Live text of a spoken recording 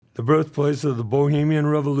the birthplace of the Bohemian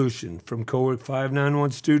Revolution. From Cowork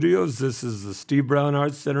 591 Studios, this is the Steve Brown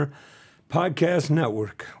Arts Center Podcast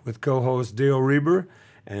Network with co-host Dale Rueber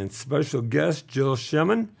and special guest Jill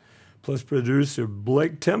Chemin, plus producer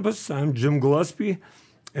Blake Tempus. I'm Jim Gillespie,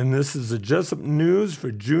 and this is the Jesup News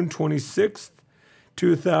for June 26th,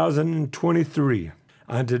 2023.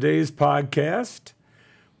 On today's podcast,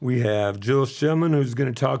 we have Jill Chemin, who's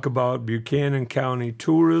going to talk about Buchanan County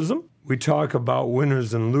Tourism. We talk about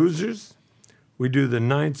winners and losers. We do the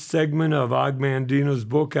 9th segment of Og Mandino's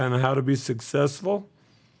book on how to be successful.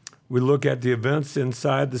 We look at the events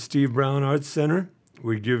inside the Steve Brown Arts Center.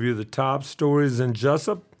 We give you the top stories in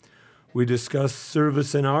Jesup. We discuss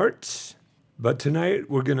service and arts. But tonight,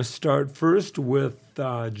 we're going to start first with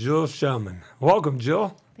Jill Chemin. Welcome,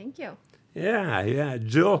 Jill. Thank you. Yeah.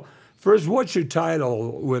 Jill, first, what's your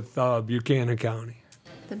title with Buchanan County?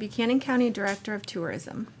 The Buchanan County Director of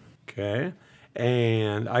Tourism. Okay.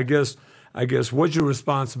 And I guess what's your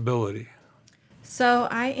responsibility? So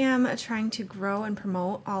I am trying to grow and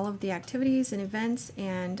promote all of the activities and events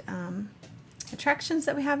and attractions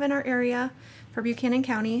that we have in our area for Buchanan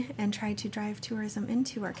County and try to drive tourism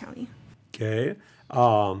into our county. Okay.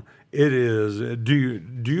 It is, do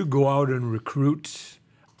you go out and recruit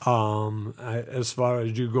as far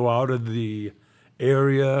as you go out of the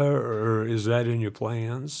area, or is that in your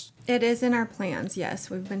plans? It is in our plans,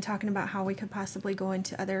 yes. We've been talking about how we could possibly go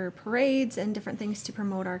into other parades and different things to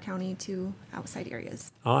promote our county to outside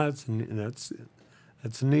areas. Oh, that's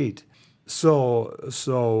neat. So,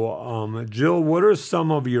 Jill, what are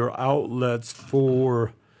some of your outlets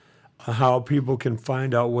for how people can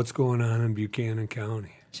find out what's going on in Buchanan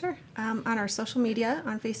County? Sure. On our social media,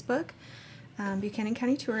 on Facebook, Buchanan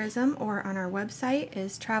County Tourism, or on our website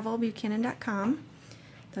is travelbuchanan.com.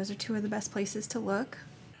 Those are two of the best places to look.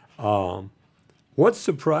 What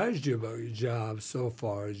surprised you about your job so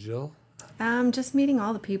far, Jill? Just meeting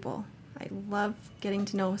all the people. I love getting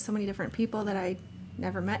to know so many different people that I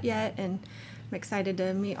never met yet, and I'm excited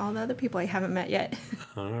to meet all the other people I haven't met yet.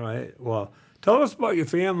 All right. Well, tell us about your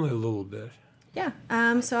family a little bit. Yeah.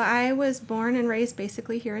 So I was born and raised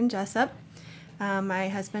basically here in Jesup. My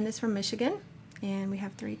husband is from Michigan, and we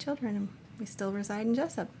have 3 children, and we still reside in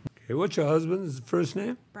Jesup. Okay. What's your husband's first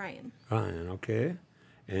name? Brian. Brian. Okay.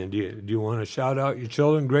 And do you want to shout out your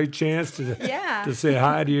children? Great chance to say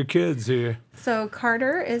hi to your kids here. So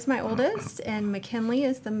Carter is my oldest, and McKinley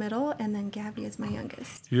is the middle, and then Gabby is my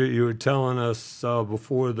youngest. You were telling us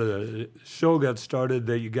before the show got started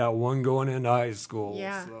that you got one going into high school.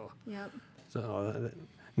 Yeah. So, Yep. So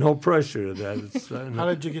no pressure. How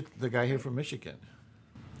did you get the guy here from Michigan?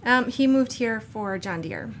 He moved here for John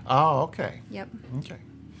Deere. Oh, okay. Yep. Okay.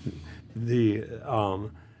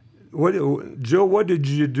 Jill, what did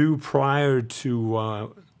you do prior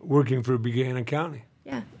to working for Buchanan County?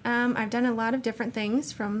 Yeah, I've done a lot of different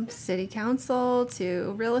things, from city council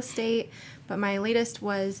to real estate, but my latest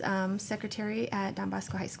was secretary at Don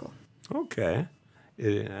Bosco High School. Okay.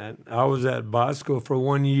 I was at Bosco for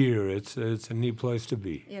 1 year. It's a neat place to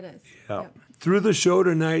be. It is. Yeah. Yep. Through the show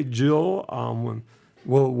tonight, Jill,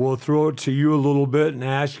 we'll throw it to you a little bit and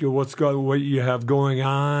ask you what you have going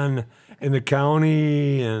on in the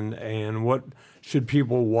county and what should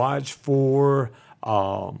people watch for.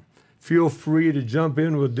 Feel free to jump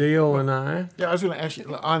in with Dale and I. Yeah, I was going to ask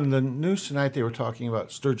you, on the news tonight they were talking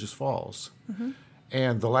about Sturgis Falls. Mm-hmm.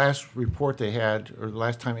 And the last report they had, or the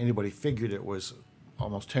last time anybody figured it, was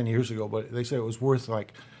almost 10 years ago, but they said it was worth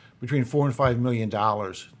like between $4 and $5 million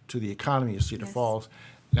to the economy of Cedar Falls.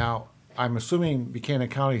 Now, I'm assuming Buchanan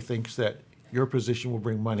County thinks that your position will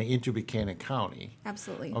bring money into Buchanan County.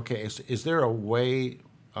 Absolutely. Okay, is there a way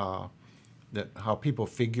that how people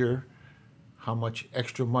figure how much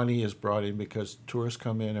extra money is brought in because tourists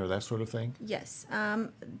come in or that sort of thing? Yes.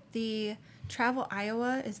 The Travel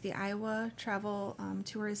Iowa is the Iowa Travel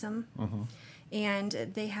Tourism, mm-hmm. and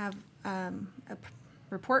they have a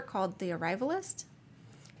report called the Arrival List,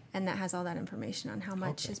 and that has all that information on how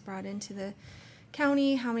much is brought into the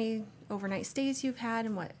county, how many overnight stays you've had,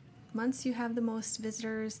 and what months you have the most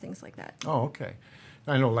visitors, things like that. Oh, okay.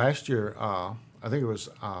 I know last year, I think it was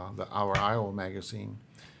Our Iowa magazine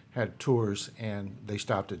had tours, and they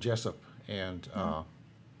stopped at Jesup, and I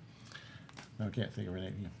can't think of her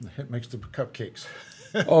name. It makes the cupcakes.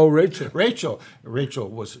 Oh, Rachel. Rachel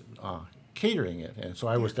was catering it, and so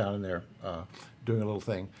I was down in there doing a little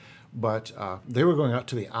thing. But they were going out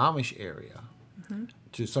to the Amish area, mm-hmm.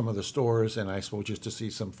 to some of the stores, and I suppose just to see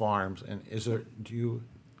some farms. And is there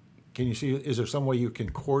some way you can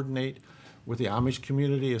coordinate with the Amish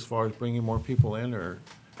community as far as bringing more people in, or?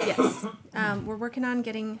 Yes. We're working on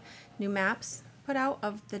getting new maps put out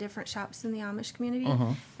of the different shops in the Amish community.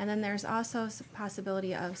 And then there's also some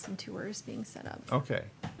possibility of some tours being set up. Okay.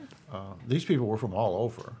 These people were from all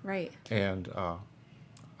over. Right. And I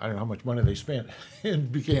don't know how much money they spent in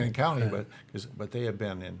Buchanan County, but they had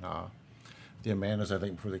been in the Amandas, I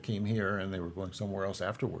think, before they came here, and they were going somewhere else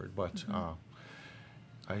afterward. But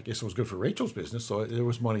I guess it was good for Rachel's business, so there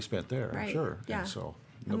was money spent there, I'm Right. sure. Yeah. And so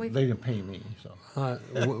And they didn't pay me. So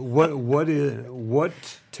What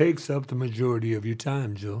takes up the majority of your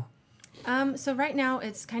time, Jill? So right now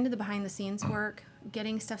it's kind of the behind the scenes work,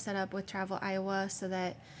 getting stuff set up with Travel Iowa so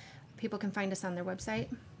that people can find us on their website.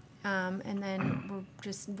 And then we're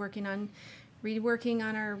just reworking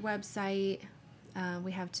on our website.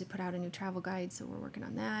 We have to put out a new travel guide, so we're working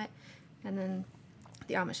on that. And then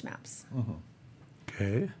the Amish maps.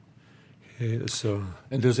 Okay. So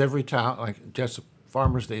And does every town, like Jesup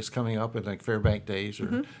Farmers Day is coming up, and like Fairbank Days,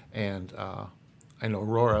 and I know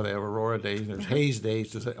Aurora, they have Aurora Days, and there's Hayes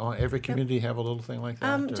Days. Does every community have a little thing like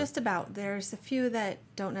that? or- Just about. There's a few that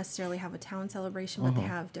don't necessarily have a town celebration, but they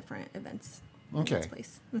have different events Okay. in this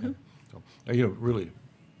place. So, really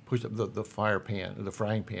push up the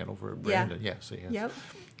frying pan over at Yeah. Brandon. Yeah, see. Yep.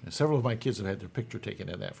 And several of my kids have had their picture taken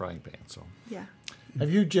in that frying pan. So, Yeah.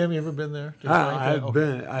 have you, Jim? You ever been there? to the frying pan? I've Okay.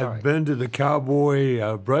 been All I've right. been to the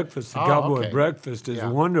cowboy breakfast. The Oh, cowboy okay. breakfast is Yeah.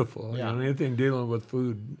 wonderful. Yeah. Anything dealing with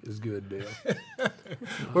food is good, Dale.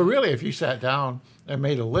 Well, really, if you sat down and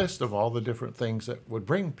made a list of all the different things that would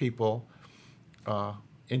bring people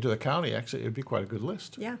into the county, actually, it'd be quite a good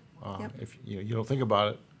list. Yeah. Yep. If you don't think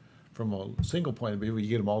about it from a single point of view, you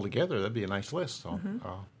get them all together, that'd be a nice list. So,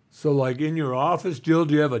 So, like in your office, Jill,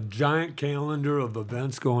 do you have a giant calendar of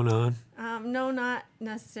events going on? No, not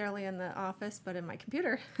necessarily in the office, but in my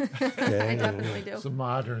computer. I Yeah. definitely do. it's a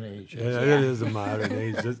modern age. Yeah, it is a modern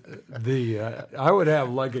age. I would have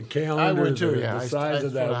like a calendar I would too, the yeah. size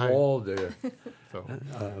of That's what that wall there. So,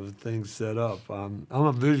 Things set up. I'm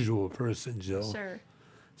a visual person, Jill. Sure.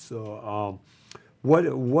 So, let's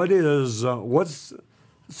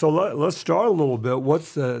start a little bit.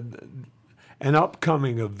 What's an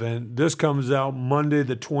upcoming event? This comes out Monday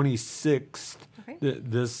the 26th. Okay.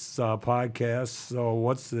 This podcast. So,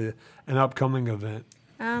 what's an upcoming event?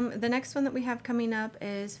 The next one that we have coming up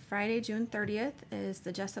is Friday, June 30th, is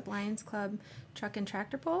the Jesup Lions Club Truck and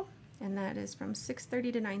Tractor Pull, and that is from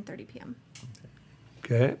 6:30 to 9:30 p.m.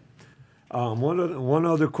 Okay. One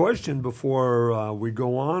other question before we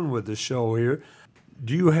go on with the show here.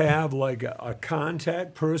 Do you have like a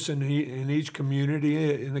contact person in each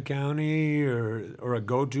community in the county, or a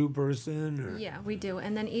go-to person? Or? Yeah, we do.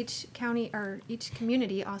 And then each county or each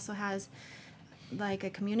community also has like a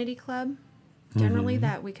community club generally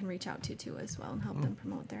that we can reach out to too as well and help them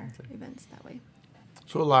promote their events that way.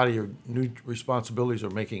 so a lot of your new responsibilities are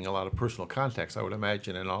making a lot of personal contacts, I would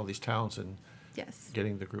imagine, in all these towns and Yes.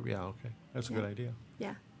 getting the group. Yeah, okay. That's a good idea.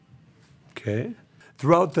 Yeah. Okay.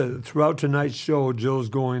 Throughout tonight's show, Jill's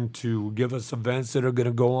going to give us events that are going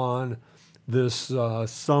to go on this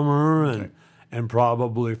summer and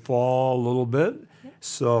probably fall a little bit. Yep.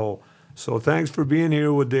 So thanks for being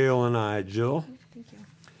here with Dale and I, Jill. Thank you.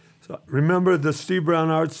 So remember, the Steve Brown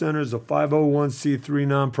Arts Center is a 501c3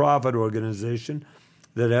 nonprofit organization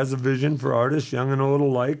that has a vision for artists, young and old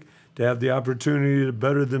alike, to have the opportunity to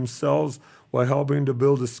better themselves while helping to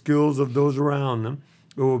build the skills of those around them.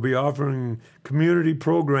 It will be offering community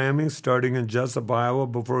programming starting in Jesup, Iowa,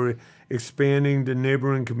 before expanding to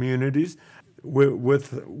neighboring communities.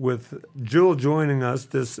 With Jill joining us,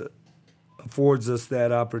 this affords us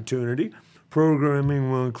that opportunity.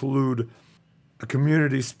 Programming will include a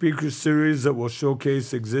community speaker series that will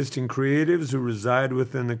showcase existing creatives who reside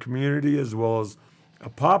within the community, as well as a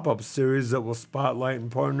pop-up series that will spotlight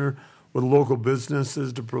and partner with local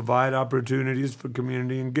businesses to provide opportunities for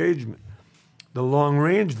community engagement. The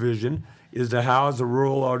long-range vision is to house a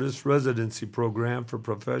rural artist residency program for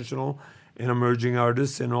professional and emerging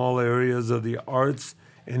artists in all areas of the arts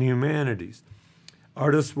and humanities.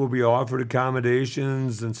 Artists will be offered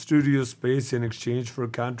accommodations and studio space in exchange for a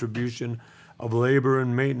contribution of labor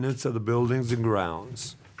and maintenance of the buildings and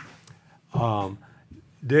grounds.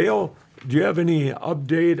 Dale, do you have any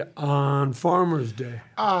update on Farmers Day?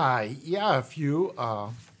 Yeah, a few.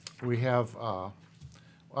 We have, I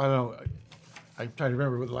don't know, I'm trying to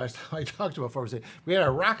remember what the last time I talked about Farmers Day. We had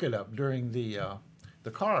a rocket up during the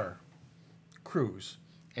car cruise,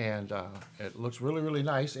 and it looks really, really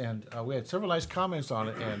nice. And we had several nice comments on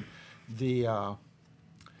it. And the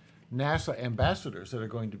NASA ambassadors that are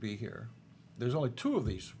going to be here, there's only 2 of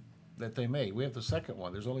these that they made. We have the second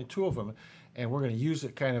one. There's only 2 of them, and we're going to use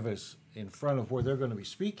it kind of as in front of where they're going to be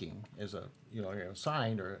speaking is a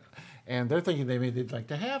sign, and they're thinking they'd like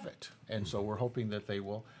to have it, and so we're hoping that they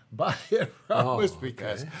will buy it from us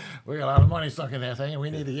because we got a lot of money stuck in that thing and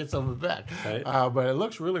we need to get some of it back. Right. But it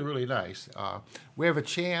looks really, really nice. We have a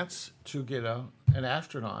chance to get an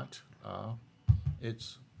astronaut.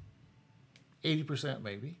 It's 80%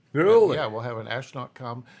 maybe. Really? Yeah, we'll have an astronaut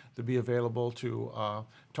come to be available to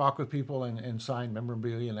talk with people and sign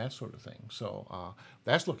memorabilia and that sort of thing. So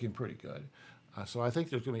that's looking pretty good. So I think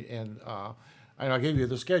there's going to be, and I gave you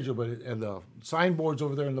the schedule, but and the signboards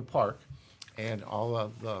over there in the park, and all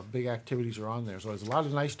of the big activities are on there. So there's a lot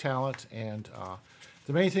of nice talent, and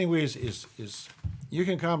the main thing is you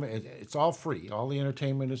can come. It's all free. All the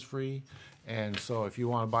entertainment is free. And so if you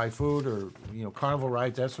want to buy food or carnival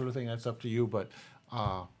rides, that sort of thing, that's up to you. But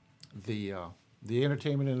the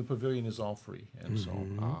entertainment in the pavilion is all free. And so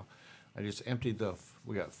I just emptied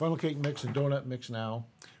we got funnel cake mix and donut mix now,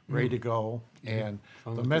 ready to go. And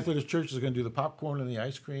the Methodist Church is going to do the popcorn and the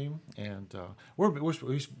ice cream. And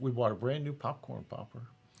we bought a brand new popcorn popper.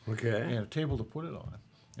 Okay. And a table to put it on.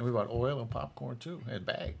 And we bought oil and popcorn too, and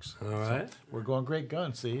bags. All right. So we're going great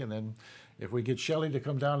guns, see? And then if we get Shelley to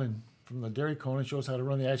come down from the Dairy Cone and show us how to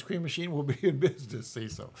run the ice cream machine, we'll be in business, see?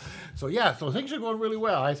 So things are going really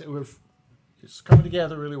well. It's coming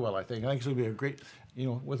together really well, I think. I think it's going to be a great,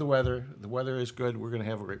 with the weather is good. We're going to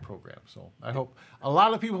have a great program. So I hope a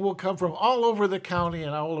lot of people will come from all over the county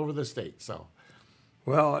and all over the state. So,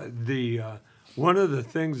 well, one of the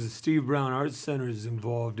things the Steve Brown Arts Center is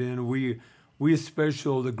involved in, we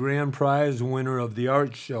special the grand prize winner of the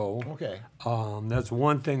art show. Okay. That's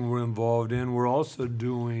one thing we're involved in. We're also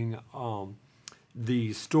doing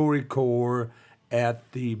the StoryCorps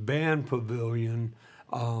at the band pavilion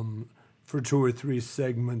for 2 or 3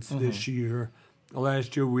 segments this year.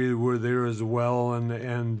 Last year we were there as well,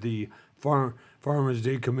 and the Farmers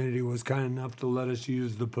Day Committee was kind enough to let us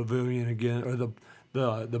use the pavilion again, or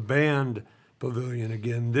the band pavilion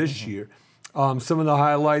again this year. Some of the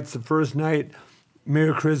highlights: the first night,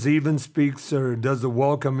 Mayor Chris Evans speaks or does a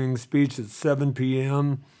welcoming speech at 7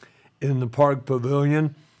 p.m. in the Park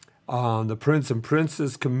Pavilion. The Prince and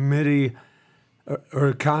Princess Committee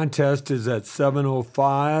or contest is at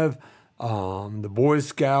 7:05. The Boy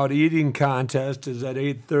Scout eating contest is at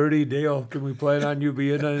 8:30. Dale, can we plan on you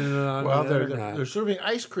being on well, that or not? they're serving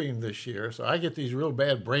ice cream this year, so I get these real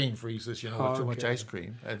bad brain freezes, with too much ice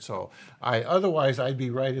cream, and so otherwise I'd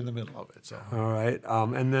be right in the middle of it. So all right,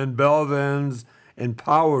 and then Belvins and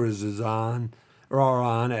Powers are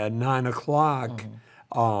on at 9 o'clock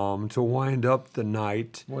to wind up the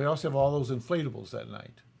night. We also have all those inflatables that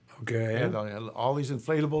night. Okay, and all these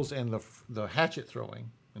inflatables and the hatchet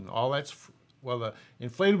throwing. And all that's, the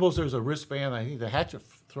inflatables, there's a wristband. I think the hatchet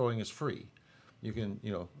throwing is free. You can,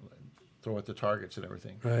 throw at the targets and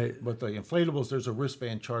everything. Right. But the inflatables, there's a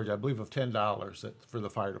wristband charge, I believe, of $10 for the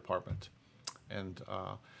fire department. And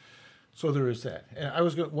so there is that. And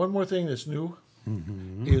one more thing that's new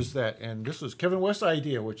is that, and this was Kevin West's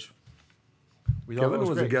idea, which we thought Kevin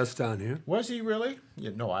was great. a guest on here. Was he really?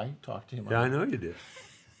 Yeah, no, I talked to him. Yeah, I know you did.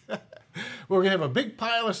 We're going to have a big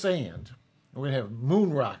pile of sand. We're going to have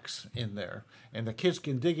moon rocks in there, and the kids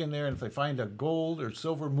can dig in there, and if they find a gold or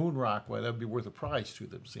silver moon rock, well, that'd be worth a prize to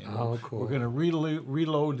them. See? Cool. We're going to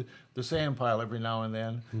reload the sand pile every now and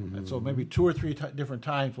then, and so maybe 2 or 3 different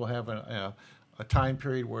times we'll have a time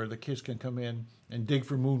period where the kids can come in and dig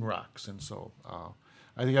for moon rocks, and so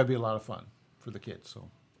I think that'd be a lot of fun for the kids. So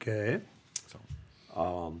Okay.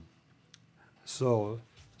 So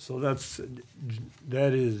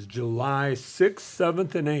that is July 6th,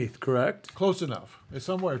 7th, and 8th, correct? close enough. It's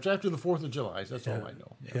somewhere. It's after the 4th of July. That's all I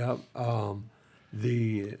know. Yep.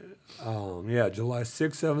 July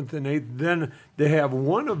 6th, 7th, and 8th. Then they have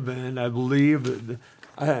one event, I believe.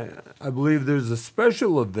 I believe there's a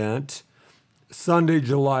special event, Sunday,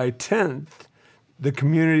 July 10th, the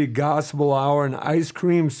Community Gospel Hour and Ice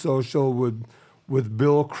Cream Social with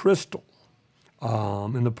Bill Crystal.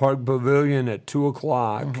 In the Park Pavilion at 2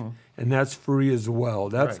 o'clock, and that's free as well.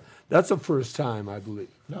 That's the first time, I believe.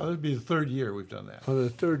 No, this would be the 3rd year we've done that. Oh, the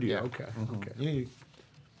 3rd year. Yeah. Okay. Okay. You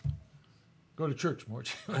go to church more.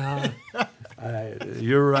 You're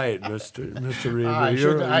right, Mr.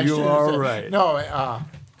 Rueber. You are right. No,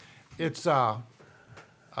 it's a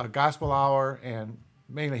gospel hour, and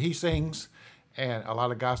mainly he sings, and a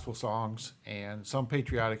lot of gospel songs and some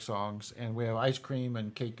patriotic songs, and we have ice cream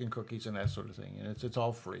and cake and cookies and that sort of thing, and it's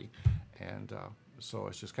all free, and so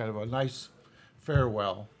it's just kind of a nice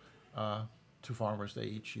farewell to Farmers Day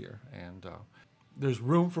each year, and there's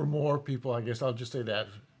room for more people. I guess I'll just say that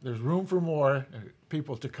there's room for more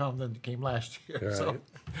people to come than came last year. Right. So,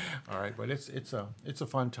 all right, but it's a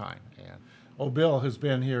fun time. And old Bill has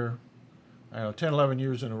been here, I don't know, 10, 11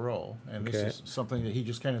 years in a row, and Okay. this is something that he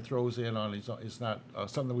just kind of throws in on. It's not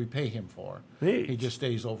something that we pay him for. Neat. He just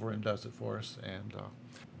stays over and does it for us, and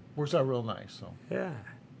works out real nice. So. Yeah.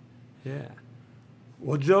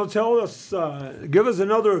 Well, Joe, tell us, give us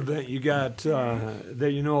another event you got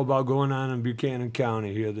that you know about going on in Buchanan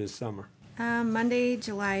County here this summer. Monday,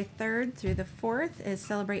 July 3rd through the 4th is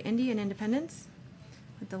Celebrate Indian Independence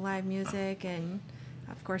with the live music and,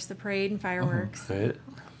 of course, the parade and fireworks. Right.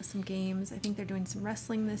 Some games. I think they're doing some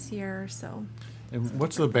wrestling this year. So. And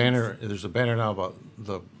what's the banner? There's a banner now about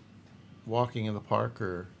the walking in the park,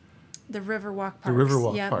 or The Riverwalk Parks. The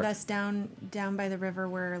Riverwalk Yeah, Park. that's down by the river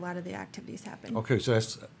where a lot of the activities happen. okay, so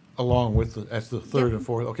that's along with that's the 3rd Yep. and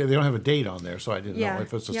 4th. Okay, they don't have a date on there, so I didn't Yeah, know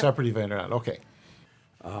if it's a yep. separate event or not. Okay.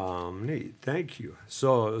 Neat. Thank you.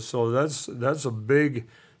 So that's a big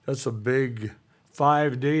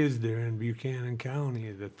 5 days there in Buchanan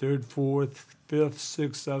County. The 3rd, 4th, 5th,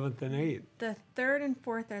 6th, 7th, and 8th. The 3rd and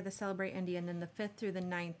 4th are the Celebrate Indian, and the 5th through the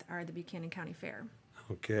 9th are the Buchanan County Fair.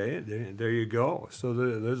 Okay, there you go. So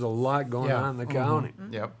there's a lot going on in the county.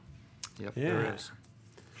 Yep. Yep. Yeah. There is.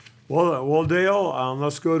 Well, Dale,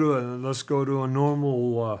 let's go to a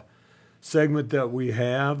normal segment that we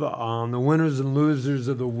have. The winners and losers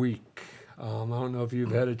of the week. I don't know if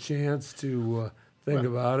you've had a chance to think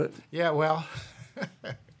about it. Yeah. Well,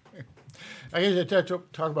 I guess I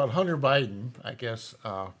talk about Hunter Biden. I guess,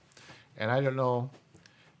 and I don't know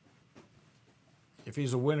if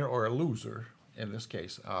he's a winner or a loser in this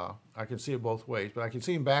case. I can see it both ways, but I can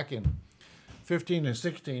see him back in 15 and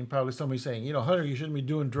 16, probably somebody saying, Hunter, you shouldn't be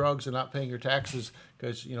doing drugs and not paying your taxes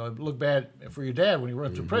because, it looked bad for your dad when he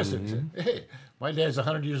runs for president. He said, hey, my dad's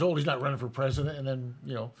 100 years old. He's not running for president. And then,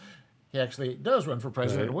 he actually does run for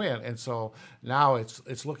president and win. And so now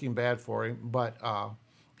it's looking bad for him. But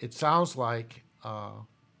it sounds like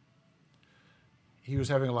he was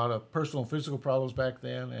having a lot of personal and physical problems back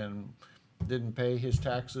then and didn't pay his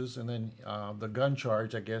taxes. And then the gun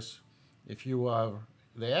charge, I guess, if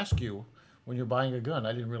they ask you, when you're buying a gun,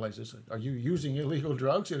 I didn't realize this. Are you using illegal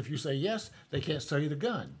drugs? And if you say yes, they can't sell you the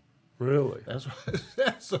gun. Really? That's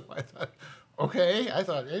so I thought, okay. I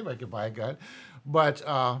thought anybody could buy a gun, but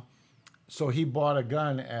so he bought a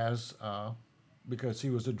gun because he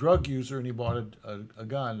was a drug user and he bought a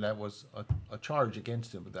gun that was a charge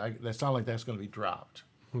against him. But that sounds like that's going to be dropped.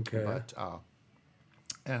 Okay. But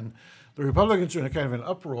and the Republicans are in a kind of an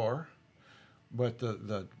uproar, but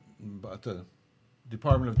the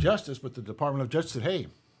Department of Justice said, hey,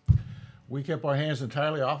 we kept our hands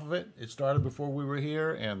entirely off of it. It started before we were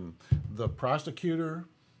here, and the prosecutor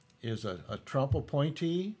is a Trump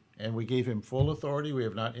appointee, and we gave him full authority. We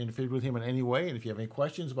have not interfered with him in any way, and if you have any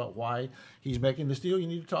questions about why he's making this deal, you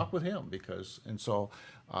need to talk with him, so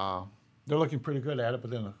they're looking pretty good at it, but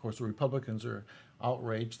then, of course, the Republicans are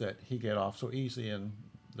outraged that he get off so easy, and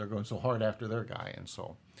they're going so hard after their guy, and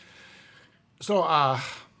so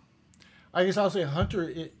I guess I'll say Hunter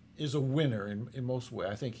is a winner in most ways.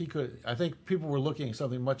 I think people were looking at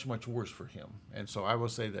something much, much worse for him. And so I will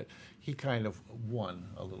say that he kind of won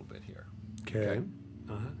a little bit here. Okay.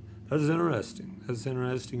 That's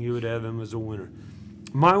interesting. You would have him as a winner.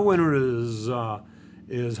 My winner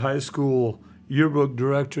is high school yearbook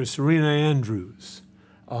director Serena Andrews.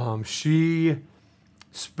 She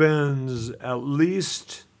spends at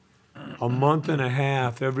least a month and a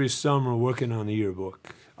half every summer working on the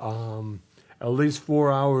yearbook. At least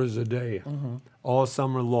 4 hours a day, all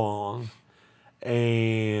summer long,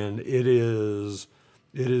 and it is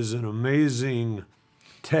an amazing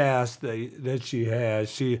task that she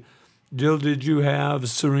has. Jill, did you have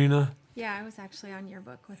Serena? Yeah, I was actually on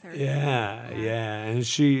yearbook with her. Yeah, and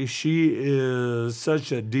she is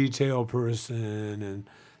such a detail person and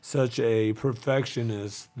such a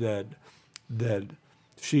perfectionist that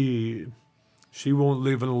she won't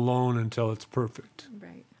leave it alone until it's perfect.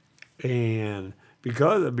 Right. And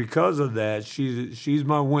because of that, she's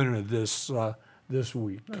my winner this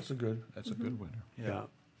week. That's a good winner.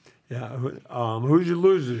 Yeah. Who's your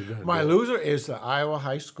loser then? My loser is the Iowa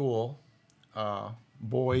High School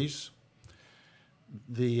boys.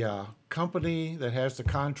 The company that has the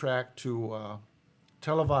contract to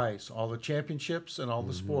televise all the championships and all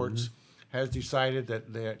the sports has decided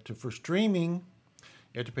that for streaming,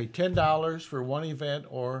 you have to pay $10 for one event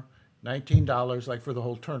or $19 like for the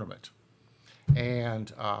whole tournament.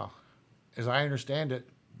 And as I understand it,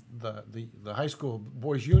 the high school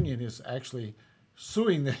boys union is actually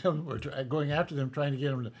suing them or going after them, trying to get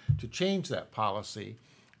them to change that policy.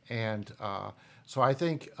 And So I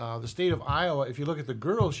think the state of Iowa, if you look at the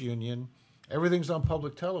girls' union, everything's on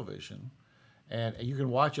public television, and you can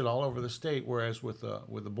watch it all over the state. Whereas with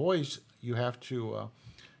the boys, you have to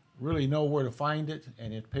really know where to find it,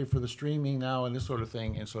 and you pay for the streaming now and this sort of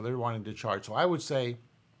thing. And so they're wanting to charge. So I would say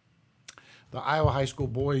the Iowa High School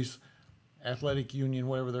Boys Athletic Union,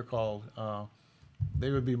 whatever they're called,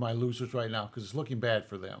 they would be my losers right now because it's looking bad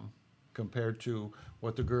for them compared to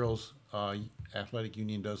what the girls' athletic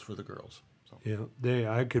union does for the girls. So.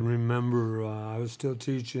 Yeah, I can remember I was still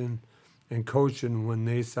teaching and coaching when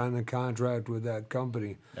they signed the contract with that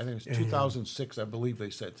company. I think it's 2006, I believe they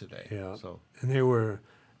said today. Yeah, so. And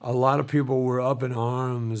a lot of people were up in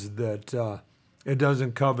arms that it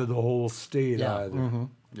doesn't cover the whole state either. Mm-hmm.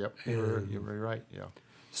 Yep, you're very right, yeah.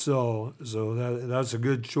 So that's a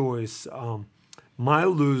good choice. My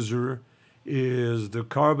loser is the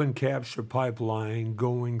carbon capture pipeline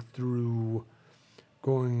going through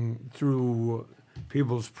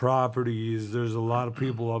people's properties. There's a lot of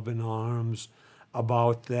people up in arms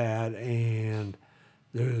about that, and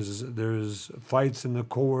there's fights in the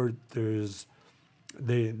court.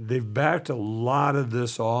 They've backed a lot of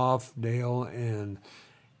this off, Dale, and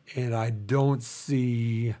I don't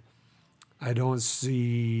see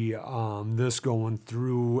this going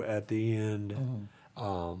through at the end.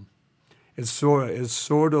 It's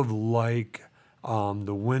sort of like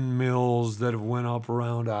the windmills that have went up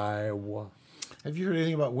around Iowa. Have you heard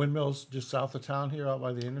anything about windmills just south of town here, out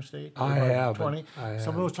by the interstate? I have.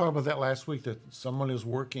 Someone was talking about that last week, that someone is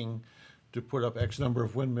working to put up X number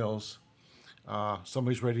of windmills.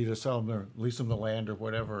 Somebody's ready to sell them or lease them the land or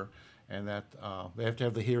whatever, and that they have to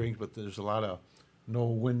have the hearings, but there's a lot of no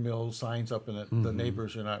windmill signs up, and the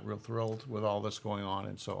neighbors are not real thrilled with all this going on.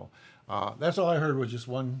 And so that's all I heard was just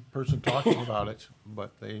one person talking about it,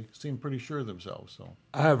 but they seem pretty sure of themselves. So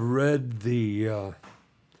I've read the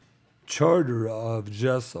charter of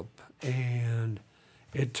Jesup, and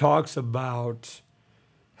it talks about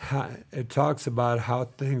how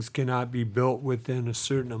things cannot be built within a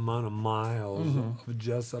certain amount of miles of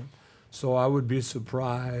Jesup. So I would be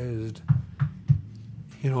surprised,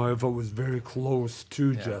 if it was very close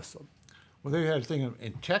to Jesup. Well, they had a thing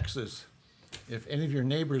in Texas. If any of your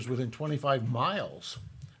neighbors within 25 miles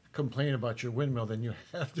complain about your windmill, then you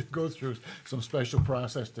have to go through some special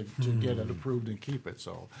process to get it approved and keep it.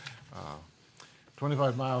 So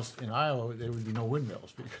 25 miles in Iowa, there would be no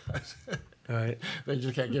windmills because Right. they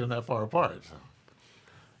just can't get them that far apart. So.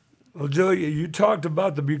 Well, Jill, you talked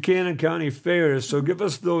about the Buchanan County Fair, so give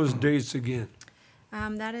us those dates again.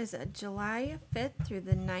 That is July 5th through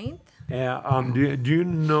the 9th. Yeah. Do you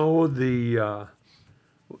know the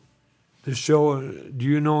show? Do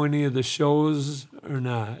you know any of the shows or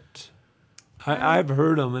not? I've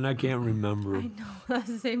heard them and I can't remember. I know,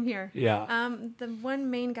 same here. Yeah. The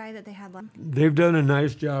one main guy that they had left. They've done a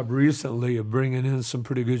nice job recently of bringing in some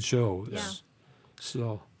pretty good shows. Yeah.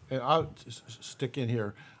 So. And I'll stick in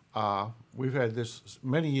here. We've had this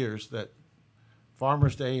many years that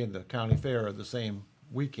Farmers Day and the County Fair are the same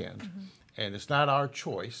weekend, and it's not our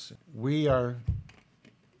choice.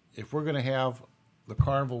 If we're going to have the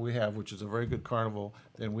carnival we have, which is a very good carnival,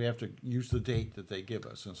 then we have to use the date that they give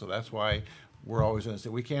us, and so that's why we're always going to say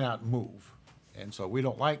we cannot move. And so we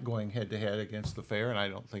don't like going head-to-head against the fair, and I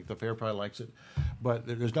don't think the fair probably likes it. But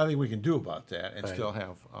there's nothing we can do about that and still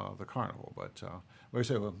have the carnival. But we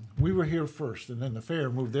say, well, we were here first, and then the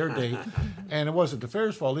fair moved their date. And it wasn't the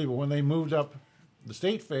fair's fault either. When they moved up the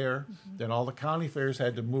state fair, then all the county fairs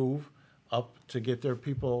had to move up to get their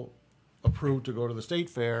people approved to go to the state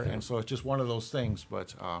fair. And so it's just one of those things.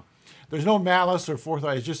 But there's no malice or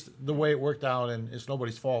forethought. It's just the way it worked out, and it's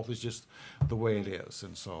nobody's fault. It's just the way it is.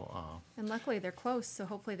 And so. And luckily they're close, so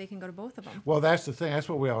hopefully they can go to both of them. Well, that's the thing. That's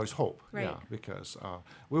what we always hope. Right. Yeah, because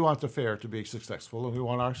we want the fair to be successful, and we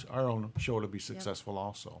want our own show to be successful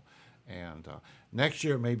also. And next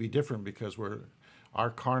year it may be different because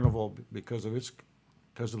our carnival, because of the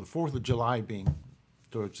 4th of July being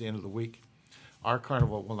towards the end of the week, our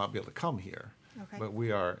carnival will not be able to come here. Okay. But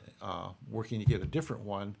we are working to get a different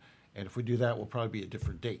one. And if we do that, we'll probably be a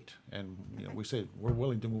different date. And we said we're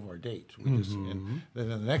willing to move our date. We just, and then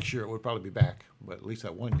the next year it would probably be back, but at least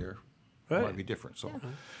that 1 year it might be different. So,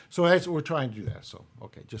 so that's what we're trying to do that. So,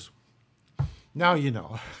 okay, just now you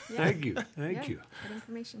know. Yeah. Thank you. Thank you. Good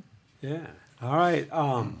information. Yeah. All right.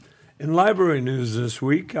 In library news this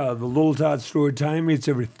week, the Little Tot Story Time meets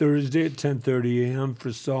every Thursday at 10:30 a.m.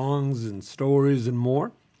 for songs and stories and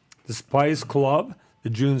more. The Spice Club, the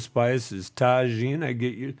June Spice, is Tajin. I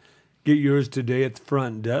get yours today at the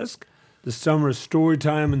front desk. The Summer Story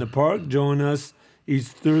Time in the Park. Join us each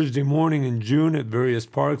Thursday morning in June at various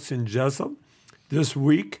parks in Jesup. This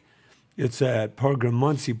week, It's at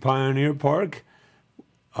Parker-Muncie Pioneer Park,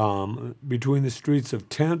 between the streets of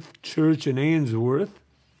 10th, Church, and Ainsworth.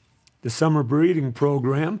 The summer reading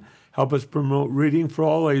program help us promote reading for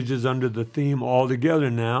all ages under the theme All Together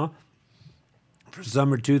Now. For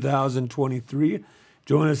summer 2023,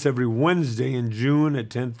 join us every Wednesday in June at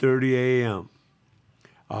 10:30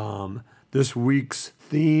 a.m. This week's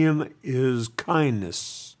theme is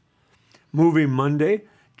kindness. Movie Monday,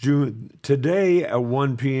 today at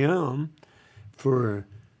 1 p.m. for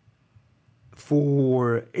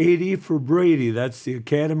 80 for Brady. That's the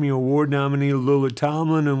Academy Award nominee Lily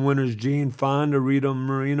Tomlin and winners Jane Fonda, Rita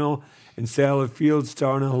Moreno, and Sally Field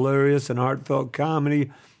star in a hilarious and heartfelt comedy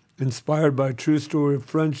inspired by a true story of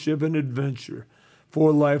friendship and adventure.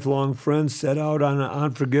 4 lifelong friends set out on an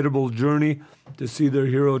unforgettable journey to see their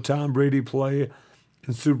hero Tom Brady play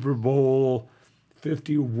in Super Bowl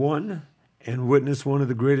 51 and witness one of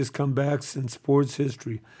the greatest comebacks in sports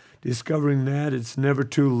history, discovering that it's never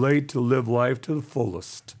too late to live life to the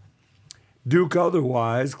fullest. Duke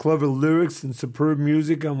Otherwise, clever lyrics and superb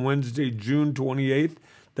music on Wednesday, June 28th.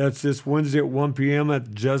 That's this Wednesday at 1 p.m.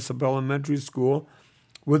 at Jesup Elementary School.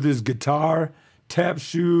 With his guitar, tap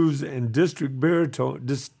shoes, and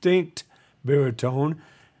distinct baritone,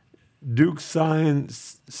 Duke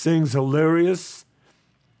sings hilarious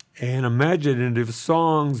and imaginative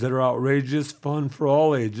songs that are outrageous, fun for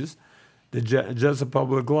all ages. The Jesup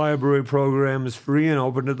Public Library program is free and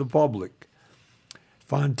open to the public.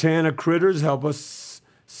 Fontana Critters help us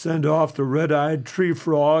send off the red-eyed tree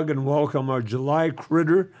frog and welcome our July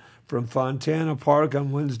critter from Fontana Park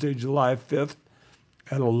on Wednesday, July 5th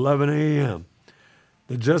at 11 a.m.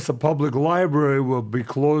 The Jesup Public Library will be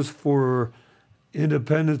closed for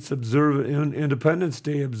Independence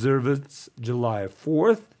Day observance July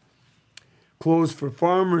 4th. Closed for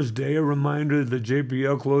Farmers Day. A reminder the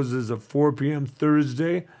JPL closes at 4 p.m.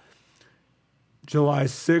 Thursday, July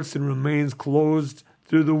 6th, and remains closed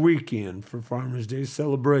through the weekend for Farmers Day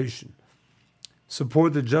celebration.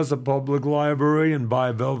 Support the Jesup Public Library and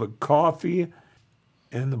buy Velvet Coffee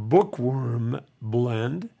and the Bookworm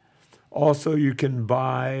Blend. Also, you can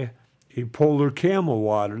buy a Polar Camel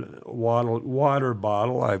water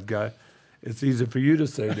bottle. It's easy for you to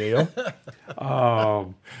say, Dale.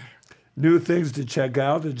 New things to check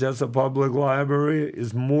out. The Jesup Public Library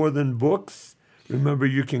is more than books. Remember,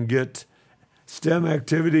 you can get STEM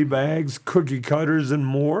activity bags, cookie cutters, and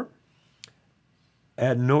more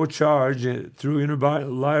at no charge through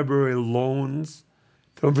interlibrary loans.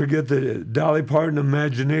 Don't forget the Dolly Parton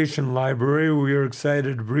Imagination Library. We are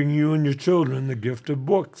excited to bring you and your children the gift of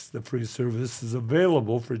books. The free service is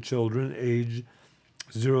available for children age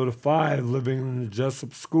 0 to 5 living in the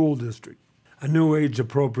Jesup School District. A new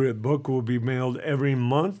age-appropriate book will be mailed every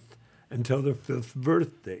month until their 5th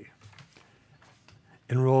birthday.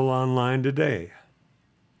 Enroll online today.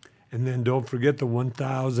 And then don't forget the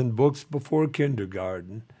 1,000 books before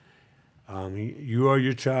kindergarten. You are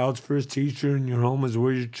your child's first teacher, and your home is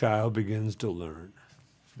where your child begins to learn.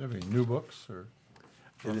 Do you have any new books or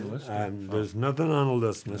on the list? There's nothing on the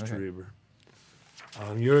list, Mr. Rueber.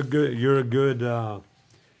 You're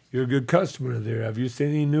a good customer there. Have you seen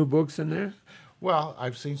any new books in there? Well,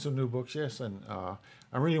 I've seen some new books, yes, and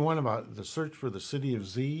I'm reading one about the search for the city of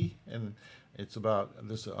Z, and it's about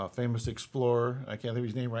this famous explorer. I can't think of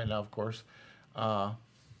his name right now, of course.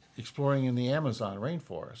 Exploring in the Amazon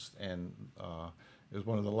rainforest, and it was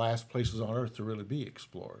one of the last places on Earth to really be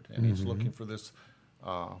explored. And he's looking for this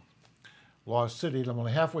lost city. I'm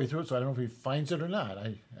only halfway through it, so I don't know if he finds it or not.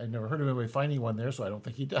 I've never heard of anybody finding one there, so I don't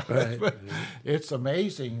think he does. Right. But it's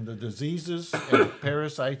amazing, the diseases and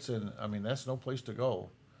parasites, and I mean, that's no place to go.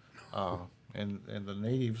 And the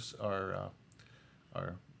natives are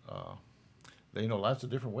they know lots of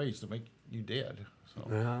different ways to make you dead. So,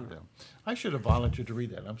 yeah. I should have volunteered to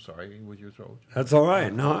read that. I'm sorry, with your throat. That's all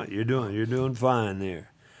right. No, you're doing fine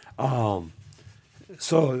there.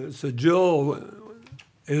 So Jill,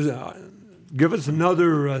 give us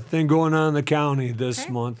another thing going on in the county this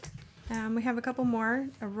month. We have a couple more.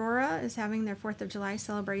 Aurora is having their 4th of July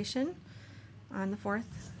celebration on the 4th.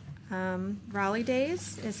 Raleigh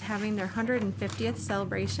Days is having their 150th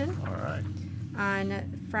celebration. All right.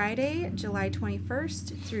 On Friday, July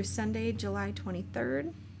 21st through Sunday, July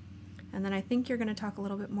 23rd. And then I think you're going to talk a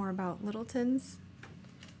little bit more about Littleton's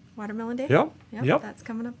Watermelon Day. Yep. That's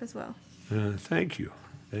coming up as well. Thank you.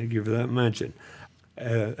 Thank you for that mention.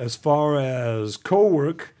 As far as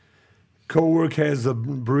co-work has the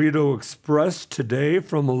Burrito Express today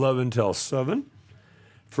from 11 till 7.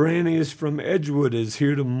 Franny's from Edgewood is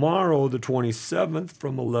here tomorrow, the 27th,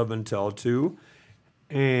 from 11 till 2.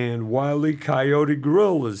 And Wile E. Coyote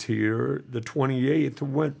Grill is here the 28th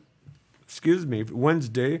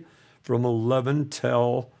Wednesday from 11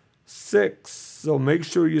 till 6. So make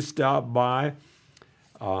sure you stop by.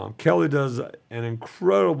 Kelly does an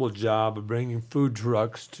incredible job of bringing food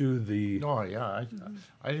trucks to the. Oh, yeah.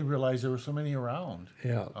 I didn't realize there were so many around.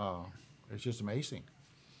 Yeah. It's just amazing.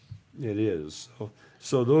 It is.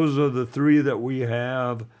 So those are the 3 that we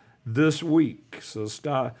have this week. So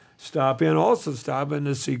stop in. Also stop in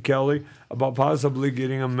to see Kelly about possibly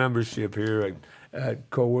getting a membership here at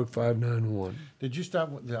Cowork 591. Did you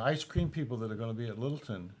stop? The ice cream people that are going to be at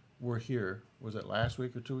Littleton were here. Was it last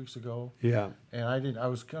week or 2 weeks ago? Yeah. And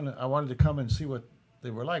I wanted to come and see what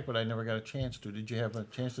they were like, but I never got a chance to. Did you have a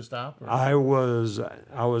chance to stop? Or? I was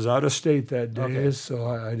out of state that day, Okay. so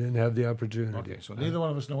I didn't have the opportunity. Okay, so neither one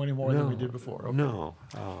of us know any more than we did before. Okay. No.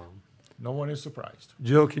 No one is surprised.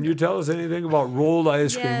 Jill, can you tell us anything about rolled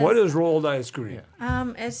ice cream? Yes. What is rolled ice cream?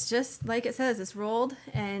 It's just like it says, it's rolled,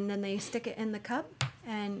 and then they stick it in the cup.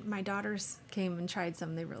 And my daughters came and tried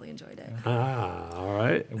some. They really enjoyed it. All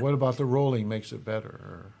right. And what about the rolling makes it better?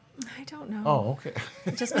 Or? I don't know. Oh, okay.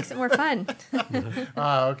 It just makes it more fun.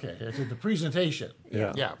 Okay. It's the presentation.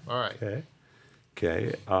 Yeah. Yeah. All right.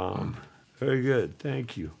 Okay. Very good.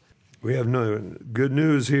 Thank you. We have no good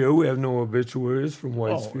news here. We have no obituaries from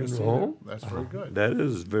White's Funeral Home. That's very good. That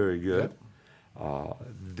is very good. Yep. How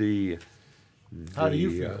do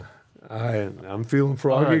you feel? I'm feeling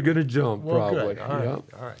froggy. All right. Gonna jump Well, probably. good. All right. Yep.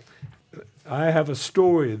 All right. I have a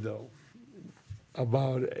story though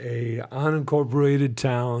about a unincorporated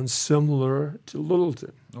town similar to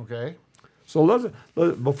Littleton. Okay. So let's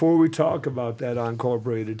before we talk about that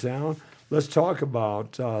unincorporated town, let's talk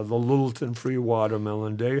about the Littleton Free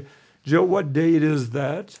Watermelon Day. Jill, what date is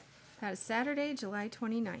that? That is Saturday, July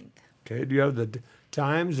 29th, Okay, do you have the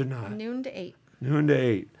times or not? noon to 8. Noon to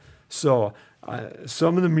 8. So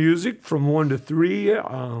some of the music from 1 to 3.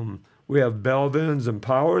 We have Belvins and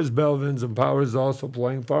Powers. Belvins and Powers also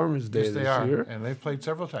playing Farmers Day Yes, they this are. year. And they've played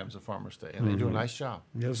several times at Farmers Day, and they do a nice job.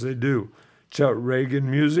 Yes, they do. Chet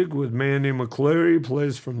Reagan music with Mandy McCleary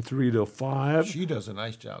plays from 3 to 5. She does a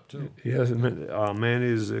nice job, too. Yes,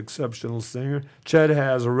 Mandy's an exceptional singer. Chet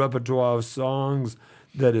has a repertoire of songs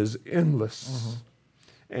that is endless.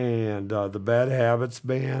 And the Bad Habits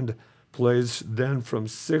Band plays then from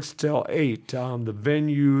 6 till 8. The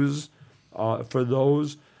venues for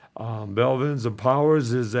those, Belvins and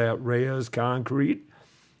Powers is at Reyes Concrete.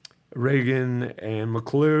 Reagan and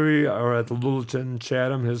McCleary are at the Littleton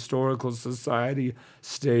Chatham Historical Society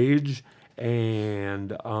stage,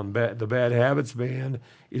 and the Bad Habits Band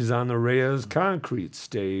is on the Reyes Concrete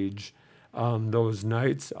stage those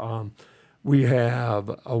nights. We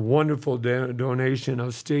have a wonderful donation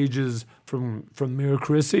of stages from Mayor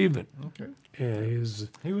Chris Even. Okay. And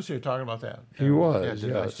He was here talking about that. he was, did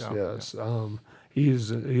a nice job. yes.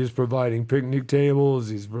 He's providing picnic tables.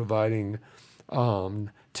 He's providing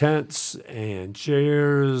tents and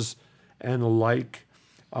chairs and the like.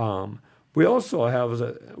 We also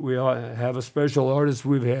have a special artist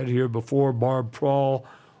we've had here before. Barb Prawl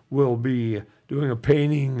will be doing a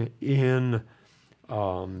painting in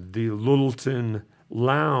the Littleton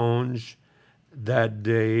Lounge that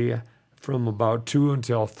day from about 2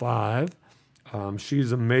 until 5.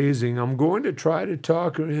 She's amazing. I'm going to try to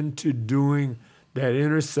talk her into doing that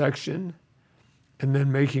intersection and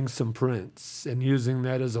then making some prints and using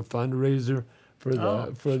that as a fundraiser for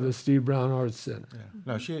the Steve Brown Arts Center. Yeah.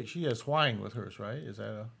 No, she has wine with hers, right? Is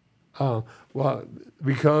that a... Well,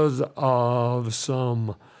 because of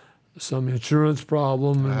some insurance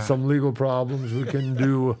problem and some legal problems, we can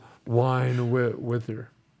do wine with her.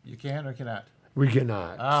 You can or cannot? We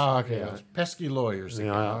cannot. Oh, okay. Yeah. Those pesky lawyers.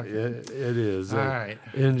 Yeah, Okay. it is. All right.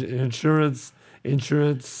 Insurance.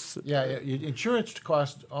 Yeah, insurance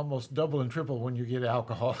costs almost double and triple when you get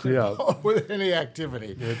alcohol Yeah. with any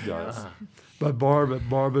activity. It does. But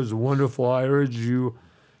Barb is a wonderful Irish.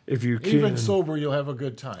 If you can, Even sober, you'll have a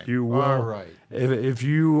good time. you will. All right. If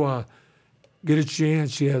you get a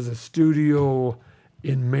chance, she has a studio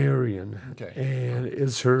in Marion, Okay. and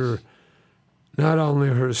it's not only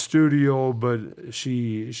her studio, but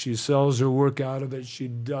she sells her work out of it. She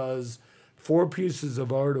does 4 pieces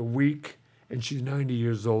of art a week, and she's 90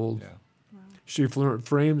 years old. Yeah. She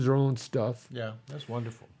frames her own stuff. Yeah, that's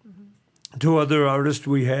wonderful. 2 other artists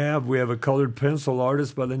we have a colored pencil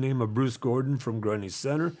artist by the name of Bruce Gordon from Grundy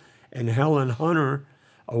Center, and Helen Hunter,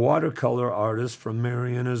 a watercolor artist from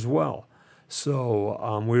Marion as well.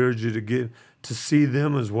 So we urge you to get to see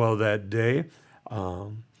them as well that day.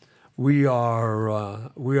 We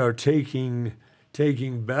are taking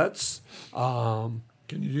bets. Can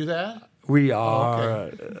you do that? We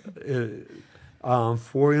are.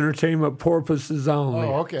 For entertainment purposes only.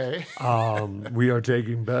 Oh, okay. We are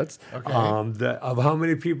taking bets. Okay. Of how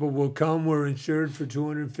many people will come, we're insured for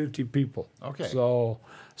 250 people. Okay.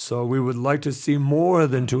 So we would like to see more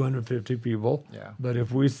than 250 people. Yeah. But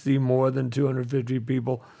if we see more than 250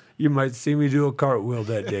 people, you might see me do a cartwheel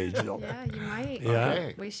that day, Jill. Yeah, you might. Yeah.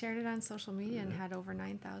 Okay. We shared it on social media and had over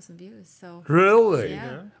 9,000 views. So Really?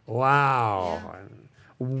 Yeah. Wow.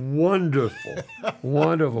 Wonderful.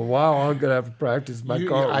 Wonderful. Wow, I'm going to have to practice my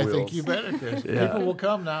cartwheels. I think you better, Chris. People will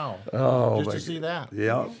come now just to see that.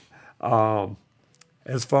 Yeah.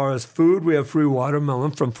 As far as food, we have free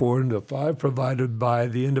watermelon from 4 to 5 provided by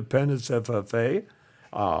the Independence FFA.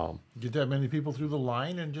 Get that many people through the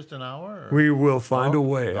line in just an hour? Or? We will find a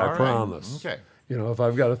way, all I right. promise. Okay. You know, if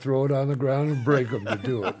I've got to throw it on the ground and break them to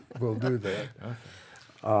do it, we'll do that.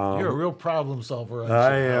 You're a real problem solver.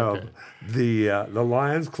 I am. Okay. The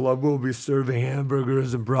Lions Club will be serving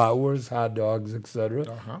hamburgers and bratwursts, hot dogs, etc.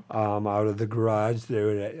 Out of the garage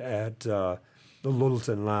there at the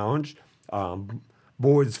Littleton Lounge.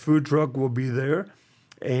 Boyd's food truck will be there,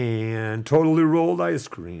 and Totally Rolled Ice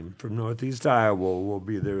Cream from Northeast Iowa will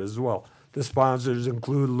be there as well. The sponsors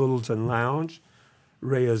include Littleton Lounge,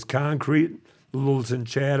 Reyes Concrete, the Littleton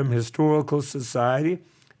Chatham Historical Society,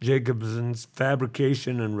 Jacobson's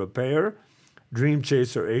Fabrication and Repair, Dream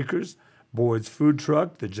Chaser Acres, Boyd's Food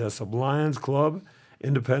Truck, the Jesup Lions Club,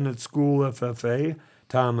 Independent School FFA,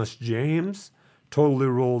 Thomas James, Totally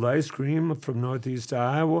Rolled Ice Cream from Northeast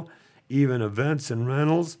Iowa, Even Events and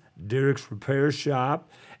Rentals, Derek's Repair Shop,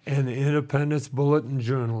 and the Independence Bulletin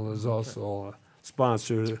Journal is also a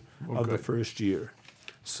sponsor of the first year.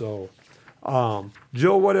 So,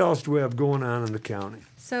 Jill, what else do we have going on in the county?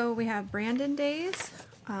 So we have Brandon Days,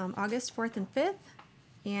 August 4th and 5th,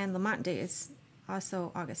 and Lamont Days,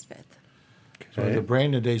 also August 5th. So the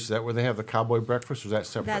Brandon Days, is that where they have the cowboy breakfast, or is that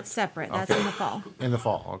separate? That's separate. That's in the fall. In the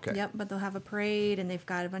fall, okay. Yep, but they'll have a parade, and they've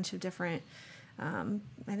got a bunch of different,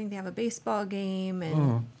 I think they have a baseball game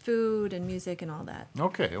and food and music and all that.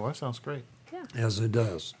 Okay, well, that sounds great. Yeah. Yes, it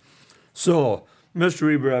does. So, Mr.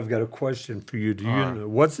 Rueber, I've got a question for you. Do you know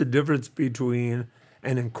what's the difference between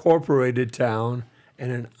an incorporated town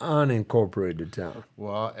and an unincorporated town?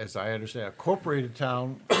 Well, as I understand, a corporated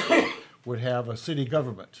town would have a city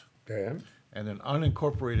government. Okay. And an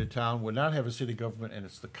unincorporated town would not have a city government, and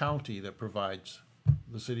it's the county that provides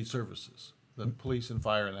the city services, the police and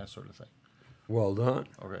fire and that sort of thing. Well done.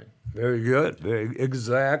 Okay. Very good.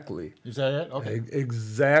 Exactly. Is that it? Okay.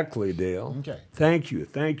 Exactly, Dale. Okay. Thank you. You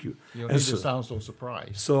don't And need so, to sound so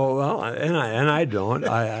surprised. so well, and I don't.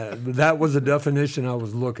 That was the definition I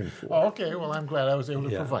was looking for. Oh, okay. Well, I'm glad I was able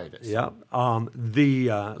to provide it. Yeah.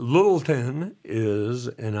 The Littleton is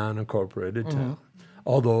an unincorporated town,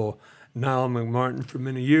 although Niall McMartin for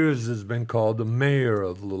many years has been called the mayor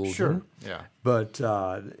of Littleton. Sure. Yeah. But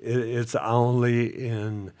it's only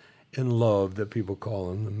in love that people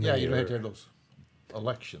call him the mayor. Yeah, you don't have to have those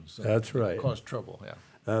elections. That's right. Cause trouble, yeah.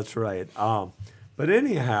 That's right. But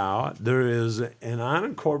anyhow, there is an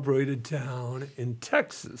unincorporated town in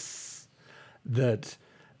Texas that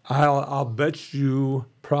I'll bet you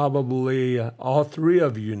probably all three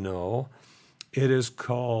of you know. It is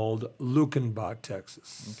called Lukenbach,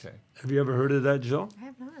 Texas. Okay. Have you ever heard of that, Jill? I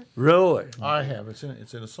have not. Really? I have. It's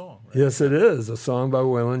in a song, right? Yes, it is. A song by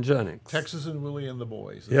Waylon Jennings. Texas and Willie and the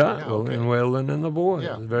Boys. Yeah, okay. and Waylon and the Boys.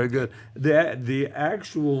 Yeah. Very good. The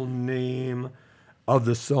actual name of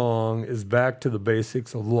the song is Back to the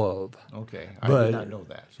Basics of Love. Okay. I But- did not know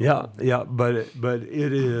that. So. Yeah, but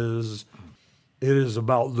it is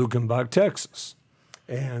about Lukenbach, Texas,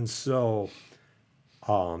 and so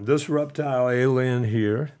this reptile alien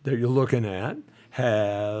here that you're looking at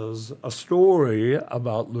has a story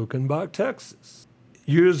about Lukenbach, Texas.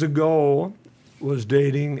 Years ago, was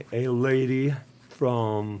dating a lady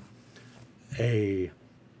from a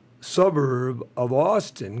suburb of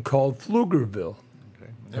Austin called Pflugerville.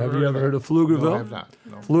 Okay. Have you ever heard of Pflugerville? No, I have not.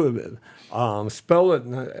 No. Pflugerville. Spell it,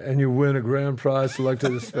 and you win a grand prize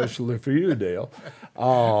selected especially for you, Dale. It's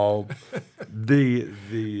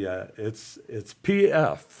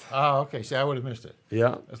PF. Oh, okay. See, I would have missed it.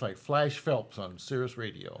 Yeah, It's like Flash Phelps on Sirius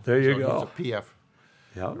Radio. There you So go. He's a PF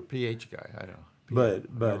yeah. or PH guy. I don't know. But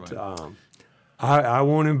Never mind. I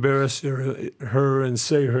won't embarrass her and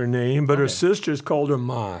say her name, but her sisters called her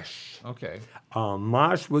Mosh. Okay.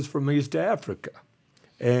 Mosh was from East Africa,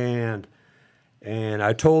 and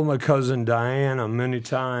I told my cousin Diana many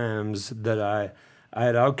times that I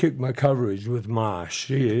had outkicked my coverage with Mosh.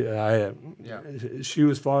 She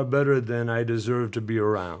was far better than I deserved to be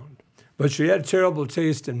around, but she had terrible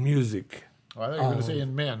taste in music Oh, I thought you were going to say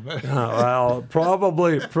in men. Well,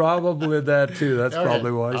 probably that too. That's Okay,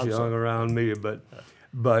 probably why she I'm hung sorry. around me.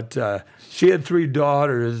 But she had 3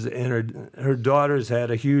 daughters, and her daughters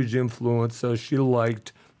had a huge influence. So she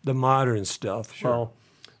liked the modern stuff. Sure.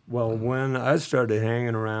 Well, when I started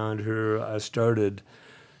hanging around her, I started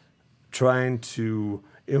trying to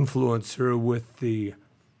influence her with the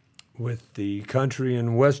country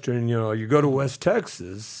and western. You go to West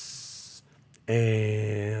Texas,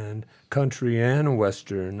 and country and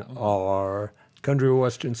western are country or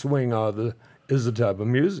western swing is the type of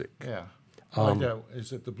music. Yeah. I like that.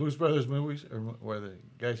 Is it the Blues Brothers movies, or where the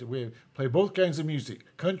guys said we play both kinds of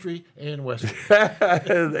music, country and western?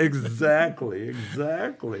 Exactly.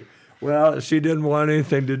 Well, she didn't want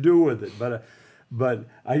anything to do with it, but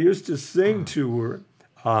I used to sing to her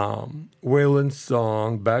Waylon's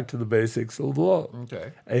song "Back to the Basics of Love."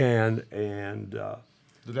 Okay. And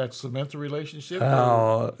Did that cement the relationship?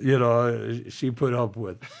 she put up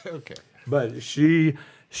with it. Okay. But she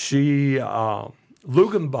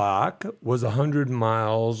Lugenbach was 100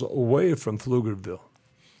 miles away from Pflugerville.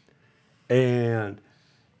 And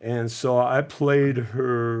so I played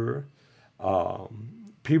her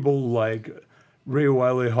people like Ray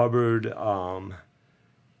Wiley Hubbard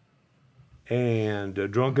and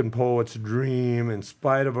Drunken Poet's Dream, In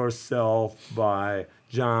Spite of Ourselves by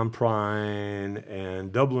John Prine,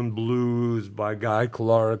 and Dublin Blues by Guy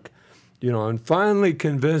Clark. And finally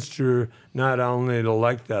convinced her not only to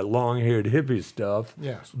like that long-haired hippie stuff,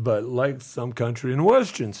 Yes, but like some country and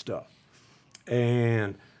western stuff.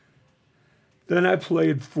 And then I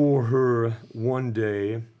played for her one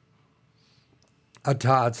day a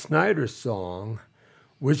Todd Snyder song,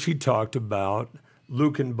 which he talked about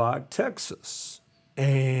Lukenbach, Texas,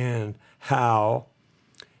 and how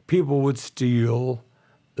people would steal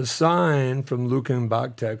the sign from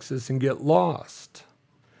Lukenbach, Texas, and get lost.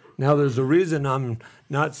 Now, there's a reason I'm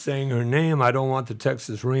not saying her name. I don't want the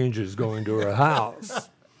Texas Rangers going to her house,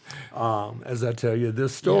 as I tell you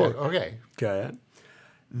this story. Yeah, okay.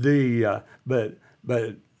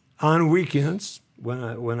 But on weekends,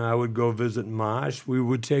 when I would go visit Mosh, we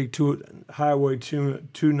would take Highway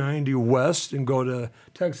 290 west and go to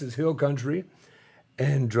Texas Hill Country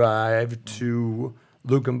and drive to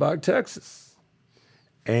Lukenbach, Texas.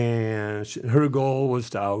 And her goal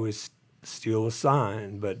was to always steal a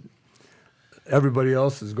sign, but everybody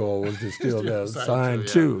else's goal was to steal that sign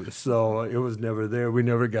too. So it was never there. We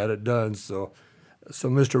never got it done. So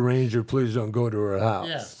Mr. Ranger, please don't go to her house.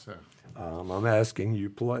 Yes. I'm asking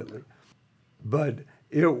you politely. But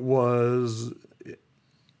Lukenbach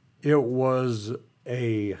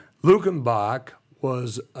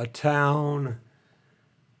was a town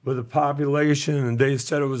with a population, and they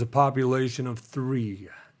said it was a population of 3,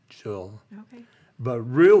 Jill. Okay. But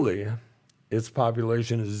really, its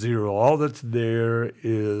population is 0. All that's there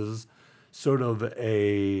is sort of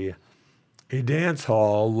a dance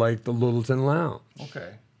hall like the Littleton Lounge.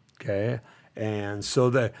 Okay. And so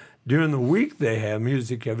that during the week they have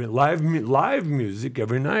music live music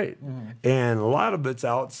every night. Mm-hmm. And a lot of it's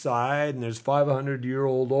outside, and there's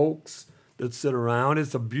 500-year-old oaks that sit around.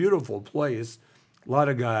 It's a beautiful place. A lot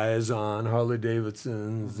of guys on Harley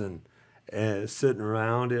Davidsons and sitting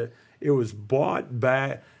around it. It was bought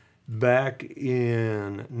back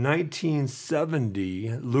in 1970.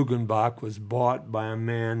 Lugenbach was bought by a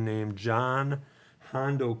man named John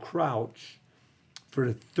Hondo Crouch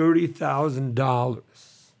for $30,000.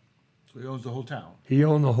 So he owns the whole town. He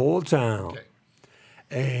owned the whole town. Okay.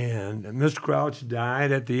 And Mr. Crouch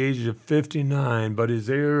died at the age of 59, but his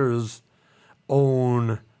heirs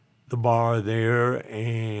own the bar there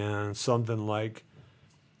and something like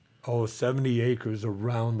 70 acres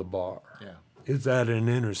around the bar. Yeah. It's at an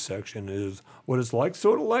intersection is what it's like,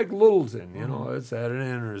 sort of like Littleton, it's at an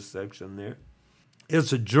intersection there.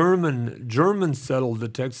 It's a German settled the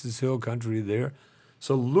Texas Hill Country there.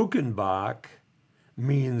 So Lukenbach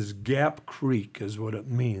means Gap Creek is what it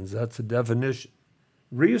means. That's the definition.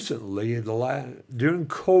 Recently, during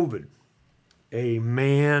COVID, a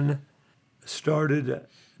man started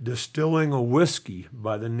distilling a whiskey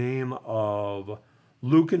by the name of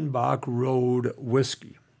Lukenbach Road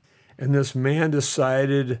Whiskey. And this man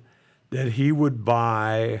decided that he would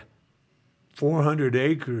buy 400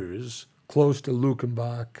 acres close to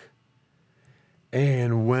Lukenbach.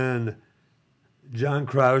 And when John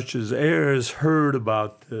Crouch's heirs heard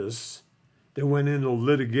about this, they went into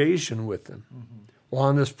litigation with him. Mm-hmm. Well,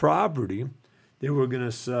 on this property, they were going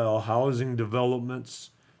to sell housing developments.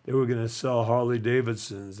 They were going to sell Harley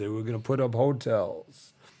Davidsons. They were going to put up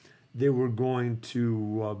hotels. They were going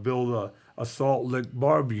to build a Salt Lick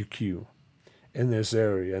barbecue in this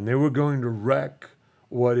area. And they were going to wreck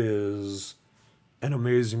what is an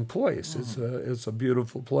amazing place. It's a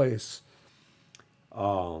beautiful place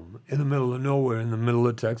in the middle of nowhere, in the middle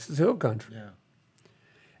of Texas Hill Country. Yeah.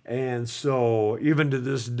 And so even to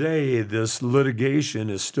this day, this litigation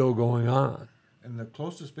is still going on. And the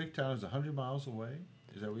closest big town is 100 miles away?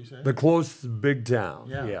 Is that what you said? The closest big town.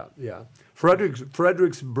 Yeah. Yeah.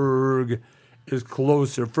 Fredericksburg is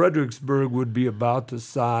closer. Fredericksburg would be about the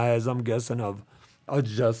size, I'm guessing, of a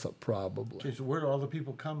Jesup, probably. Okay, so where do all the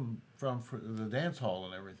people come from for the dance hall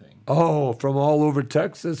and everything? Oh, from all over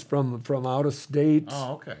Texas, from out of state.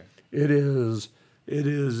 Oh, okay. It is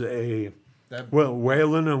a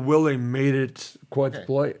Waylon and Willie made it quite the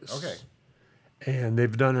place. Okay. And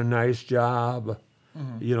they've done a nice job,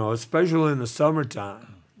 especially in the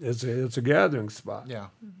summertime. It's a gathering spot. Yeah.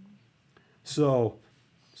 So,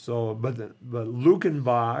 but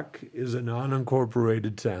Luckenbach is an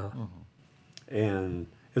unincorporated town, and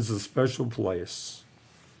it's a special place.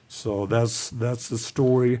 So that's the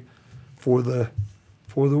story for the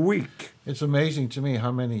week. It's amazing to me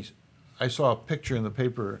how many. I saw a picture in the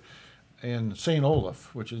paper in St.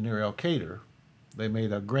 Olaf, which is near Elkader. They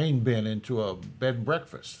made a grain bin into a bed and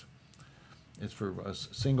breakfast. It's for a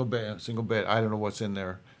single bed. I don't know what's in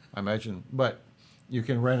there. I imagine, but you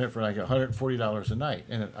can rent it for like $140 a night.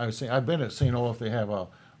 And I was saying, I've been at St. Olaf. They have a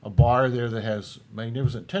bar there that has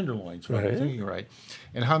magnificent tenderloins, if I'm thinking right.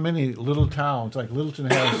 And how many little towns, like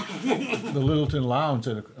Littleton has the Littleton Lounge,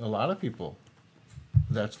 that a lot of people,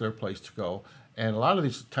 that's their place to go. And a lot of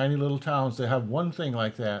these tiny little towns, they have one thing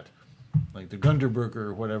like that, like the Gunderberger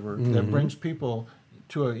or whatever, that brings people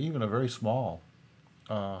to even a very small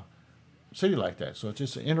city like that. So it's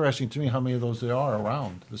just interesting to me how many of those there are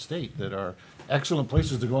around the state that are excellent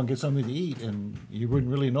places to go and get something to eat, and you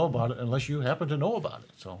wouldn't really know about it unless you happen to know about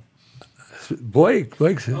it. So, Blake.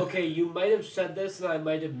 Okay, you might have said this and I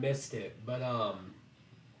might have missed it, but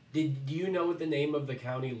do you know what the name of the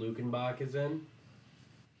county Luckenbach is in?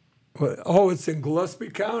 Oh, it's in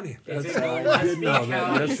Gillespie County. Is it I Gillespie did know that.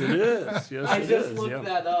 County? Yes, it is. Yes, I it just is. looked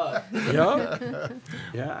that up. Yep.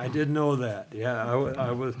 Yeah, I did know that. Yeah,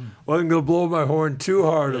 I wasn't going to blow my horn too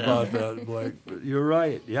hard about that, Blake. But you're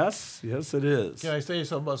right. Yes, it is. can I say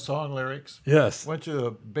something about song lyrics? Yes. Went to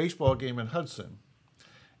a baseball game in Hudson,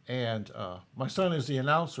 and my son is the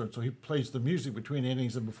announcer, so he plays the music between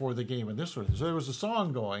innings and before the game and this sort of thing. So there was a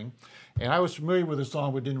song going, and I was familiar with the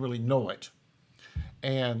song but didn't really know it.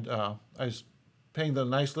 And I was paying the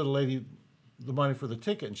nice little lady the money for the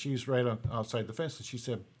ticket, and she was right outside the fence, and she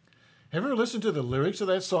said, "Have you ever listened to the lyrics of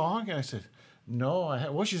that song?" And I said, "No, I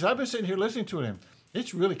haven't." Well, she said, "I've been sitting here listening to it, and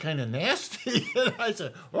it's really kind of nasty." And I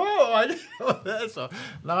said, "Oh, I didn't know that." So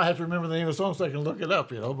now I have to remember the name of the song so I can look it up,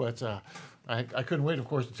 but I couldn't wait, of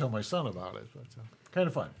course, to tell my son about it. But kind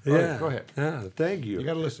of fun. All right, go ahead. Yeah, thank you. You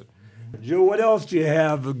got to listen. Jill, what else do you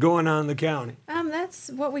have going on in the county? That's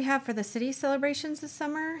what we have for the city celebrations this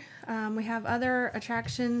summer. We have other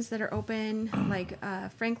attractions that are open, like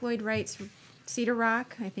Frank Lloyd Wright's Cedar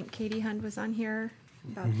Rock. I think Katie Hund was on here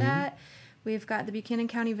about that. We've got the Buchanan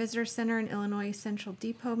County Visitor Center and Illinois Central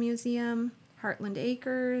Depot Museum, Heartland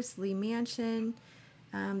Acres, Lee Mansion,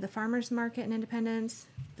 the Farmers Market in Independence,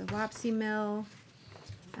 the Wapsie Mill,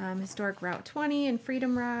 historic Route 20 and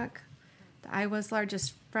Freedom Rock, the Iowa's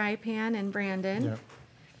largest fry pan in Brandon,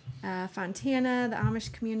 Fontana, the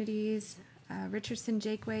Amish communities, Richardson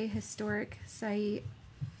Jakeway historic site,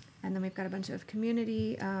 and then we've got a bunch of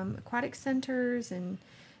community aquatic centers and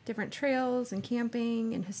different trails and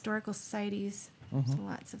camping and historical societies. So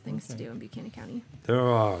lots of things to do in Buchanan County. There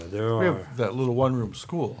are. We have that little one-room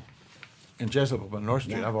school in Jesup up on North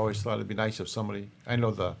Street. Yeah. I've always thought it'd be nice if somebody, I know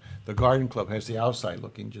the garden club has the outside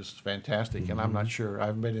looking just fantastic, and I'm not sure, I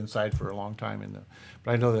haven't been inside for a long time,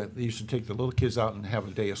 but I know that they used to take the little kids out and have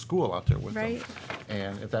a day of school out there with Right. them.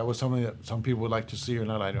 And if that was something that some people would like to see or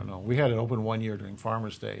not, I don't know. We had it open one year during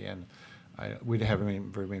Farmers Day, and we didn't have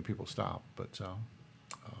very many people stop, but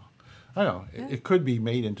I don't know. It could be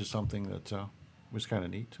made into something that was kind of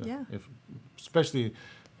neat. Yeah. Especially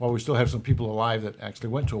while we still have some people alive that actually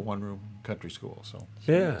went to a one-room country school. So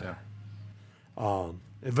Yeah.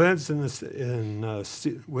 Events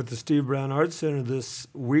with the Steve Brown Art Center this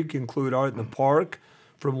week include Art in the Park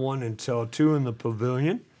from 1 until 2 in the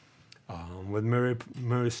Pavilion with Mary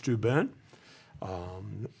Struben.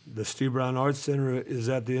 The Steve Brown Art Center is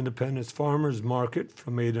at the Independence Farmers Market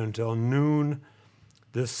from 8 until noon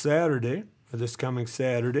this coming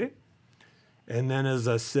Saturday. And then, as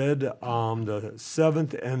I said, the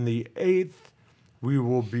 7th and the 8th, we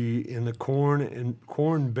will be in the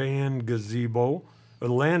Corn Band Gazebo, or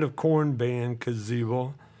the Land of Corn Band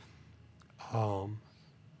Gazebo,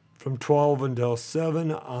 from 12 until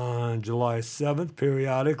 7 on July 7th,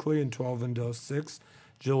 periodically, and 12 until 6,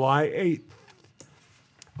 July 8th.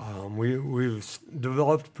 We've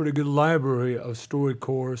developed a pretty good library of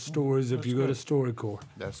StoryCorps stories if you go to StoryCorps.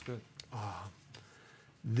 That's good.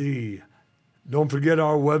 Don't forget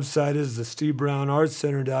our website is the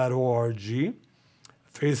SteveBrownArtsCenter.org.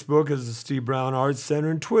 Facebook is the Steve Brown Arts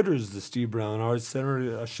Center, and Twitter is the Steve Brown Arts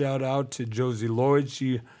Center. A shout out to Josie Lloyd.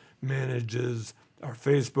 She manages our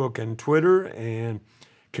Facebook and Twitter, and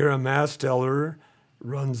Kara Masteller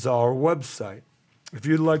runs our website. If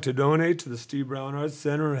you'd like to donate to the Steve Brown Arts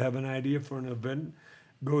Center or have an idea for an event,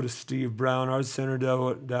 go to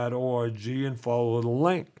SteveBrownArtsCenter.org and follow the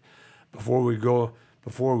link.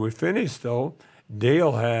 Before we finish, though,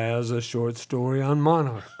 Dale has a short story on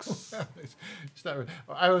monarchs. It's not,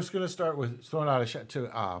 I was going to start with throwing out a shot to,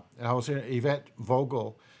 and I was hearing Yvette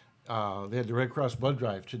Vogel. They had the Red Cross blood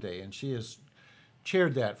drive today, and she has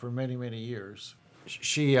chaired that for many, many years.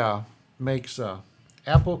 She makes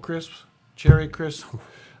apple crisp, cherry crisp,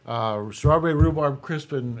 strawberry rhubarb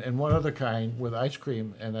crisp, and one other kind with ice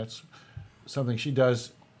cream, and that's something she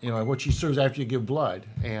does, what she serves after you give blood.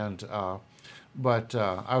 And But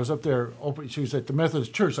I was up there, she was at the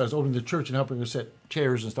Methodist church, so I was opening the church and helping her set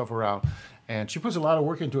chairs and stuff around. And she puts a lot of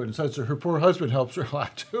work into it, and says her poor husband helps her a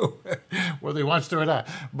lot too, whether he wants to or not.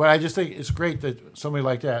 But I just think it's great that somebody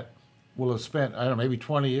like that will have spent, maybe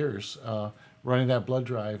 20 years running that blood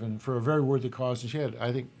drive, and for a very worthy cause. And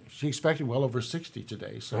I think she expected well over 60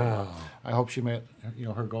 today. So I hope she met,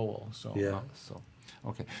 her goal. So yeah.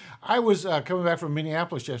 Okay. I was coming back from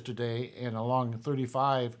Minneapolis yesterday, and along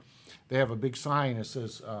 35, they have a big sign that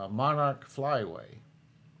says Monarch Flyway.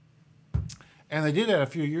 And they did that a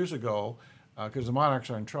few years ago because the monarchs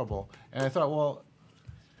are in trouble. And I thought, well,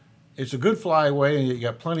 it's a good flyway, and you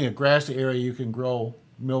got plenty of grassy area you can grow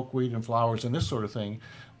milkweed and flowers and this sort of thing.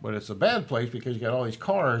 But it's a bad place because you got all these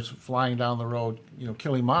cars flying down the road,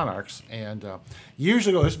 killing monarchs. And years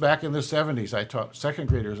ago, this back in the 70s, I taught second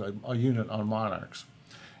graders a unit on monarchs.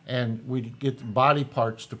 And we'd get body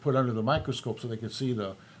parts to put under the microscope so they could see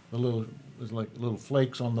the little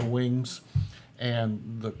flakes on the wings,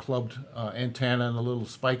 and the clubbed antenna, and the little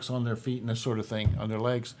spikes on their feet, and this sort of thing on their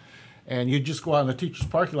legs. And you'd just go out in the teacher's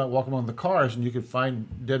parking lot, walk among the cars, and you could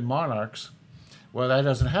find dead monarchs. Well, that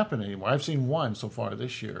doesn't happen anymore. I've seen one so far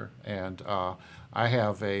this year, and I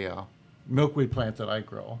have a milkweed plant that I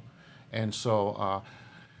grow. And so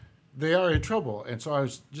they are in trouble. And so I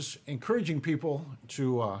was just encouraging people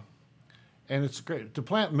to, and it's great, to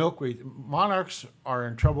plant milkweed. Monarchs are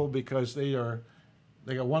in trouble because they have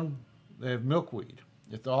milkweed.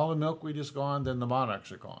 If all the milkweed is gone, then the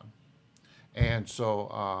monarchs are gone. And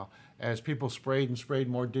so as people sprayed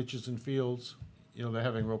more ditches and fields, they're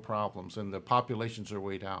having real problems, and the populations are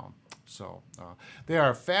way down. So they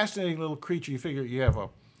are a fascinating little creature. You figure you have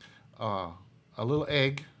a little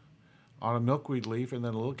egg on a milkweed leaf, and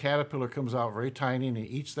then a little caterpillar comes out very tiny, and he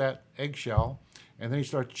eats that eggshell, and then he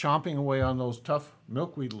starts chomping away on those tough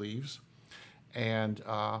milkweed leaves. And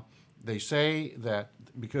they say that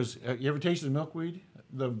because you ever tasted milkweed,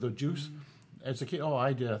 the juice? As a kid,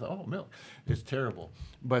 I did. I thought, milk. It's terrible.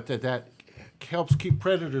 But that helps keep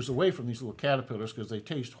predators away from these little caterpillars because they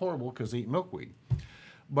taste horrible because they eat milkweed.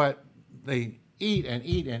 But they eat and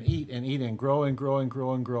eat and eat and eat and grow and grow and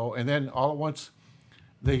grow and grow. And then all at once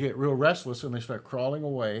they get real restless and they start crawling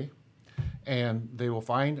away, and they will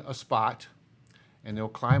find a spot and they'll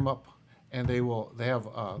climb up, and they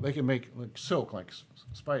can make like silk, like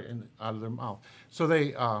spider out of their mouth. So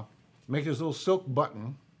they make this little silk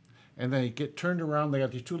button, and they get turned around. They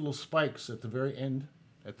got these two little spikes at the very end,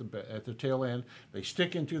 at the tail end. They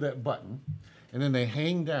stick into that button, and then they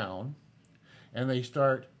hang down, and they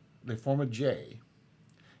form a J,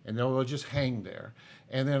 and they'll just hang there.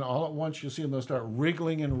 And then all at once you'll see them, they'll start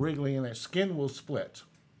wriggling, and that skin will split.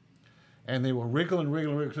 And they will wriggle and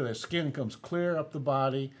wriggle and wriggle until that skin comes clear up the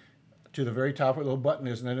body to the very top where the little button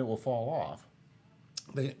is, and then it will fall off.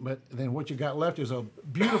 But then what you got left is a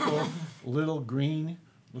beautiful little green,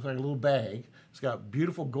 looks like a little bag. It's got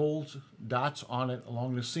beautiful gold dots on it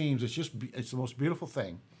along the seams. It's the most beautiful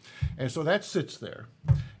thing. And so that sits there.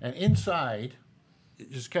 And inside,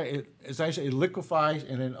 as I say, it liquefies,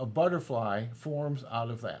 and then a butterfly forms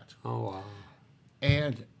out of that. Oh, wow.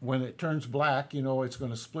 And when it turns black, it's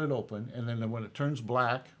going to split open. And then when it turns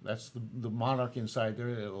black, that's the monarch inside there.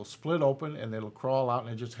 It'll split open, and it'll crawl out,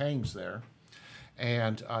 and it just hangs there.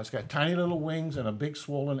 And it's got tiny little wings and a big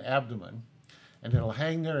swollen abdomen. And it'll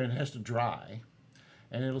hang there, and it has to dry.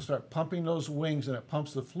 And it'll start pumping those wings, and it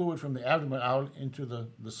pumps the fluid from the abdomen out into the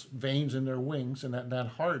veins in their wings, and that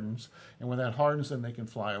hardens. And when that hardens, then they can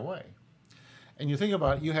fly away. And you think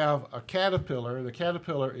about it, you have a caterpillar. The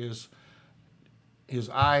caterpillar is, his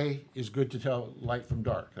eye is good to tell light from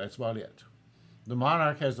dark. That's about it. The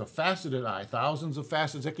monarch has a faceted eye, thousands of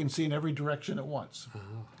facets it can see in every direction at once.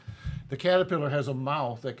 The caterpillar has a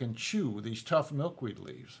mouth that can chew these tough milkweed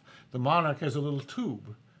leaves. The monarch has a little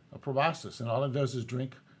tube, a proboscis, and all it does is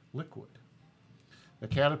drink liquid. The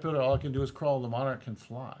caterpillar, all it can do is crawl. The monarch can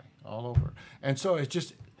fly all over. And so it's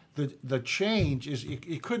just, the change is,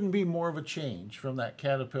 it couldn't be more of a change from that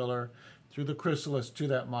caterpillar through the chrysalis to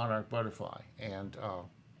that monarch butterfly. And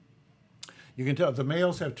you can tell the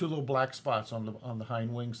males have two little black spots on the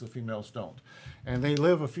hind wings, the females don't. And they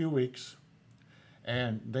live a few weeks,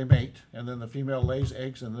 and they mate, and then the female lays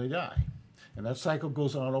eggs and they die. And that cycle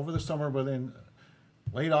goes on over the summer, but in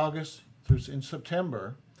late August through in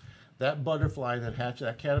September, that butterfly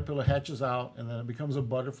that caterpillar hatches out, and then it becomes a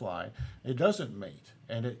butterfly. It doesn't mate,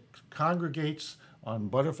 and it congregates on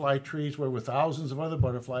butterfly trees where with thousands of other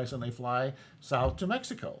butterflies, and they fly south to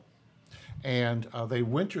Mexico. And they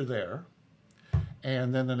winter there,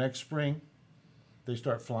 and then the next spring, they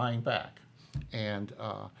start flying back. And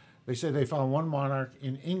they say they found one monarch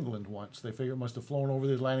in England once. They figure it must have flown over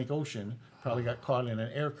the Atlantic Ocean, probably got caught in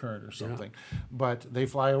an air current or something. Yeah. But they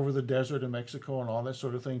fly over the desert in Mexico and all that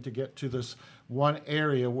sort of thing to get to this one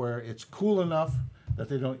area where it's cool enough that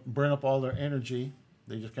they don't burn up all their energy.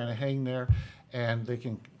 They just kind of hang there, and they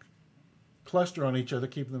can cluster on each other,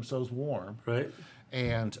 keeping themselves warm. Right.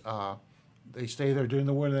 And they stay there during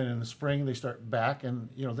the winter, and in the spring they start back, and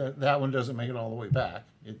that one doesn't make it all the way back.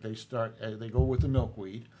 They go with the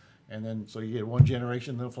milkweed. And then, so you get one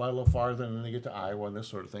generation, they'll fly a little farther, and then they get to Iowa and this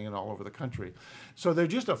sort of thing, and all over the country. So they're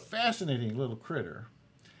just a fascinating little critter.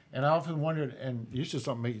 And I often wondered, and used to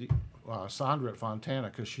something Sandra at Fontana,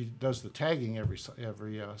 because she does the tagging every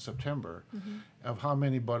September, of how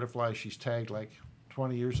many butterflies she's tagged like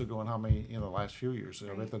 20 years ago and how many in the last few years.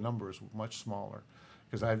 I bet the number is much smaller,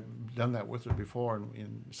 because I've done that with her before,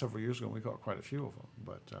 and several years ago we caught quite a few of them.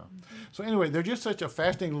 But so anyway, they're just such a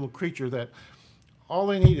fascinating little creature that all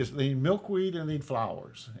they need is they need milkweed and they need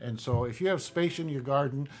flowers. And so if you have space in your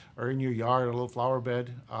garden or in your yard, a little flower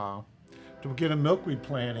bed, to get a milkweed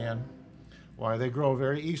plant in, why, they grow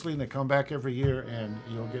very easily and they come back every year, and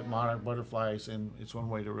you'll get monarch butterflies, and it's one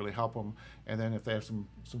way to really help them. And then if they have some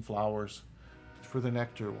flowers for the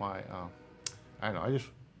nectar, why, I don't know,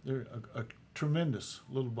 they're a tremendous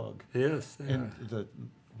little bug. Yes. And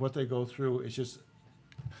what they go through is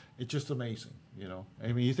it's just amazing. I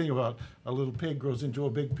mean, you think about a little pig grows into a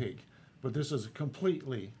big pig, but this is a complete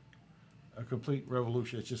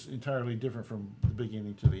revolution. It's just entirely different from the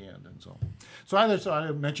beginning to the end. And so I thought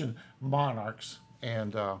I mentioned monarchs,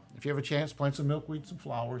 and if you have a chance, plant some milkweed, some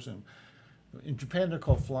flowers, and in Japan they're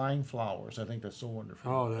called flying flowers. I think that's so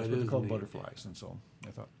wonderful. Oh, that's what they're called, butterflies. And so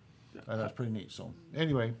I thought that's pretty neat. So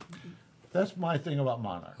anyway, that's my thing about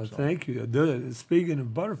monarchs. Well, thank you. Speaking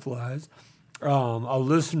of butterflies, a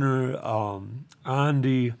listener,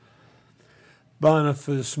 Andy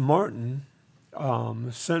Boniface Martin,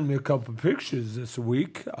 sent me a couple of pictures this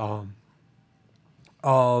week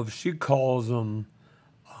of, she calls them,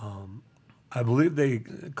 I believe they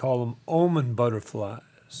call them omen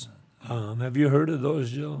butterflies. Have you heard of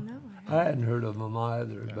those, Jill? No, I hadn't heard of them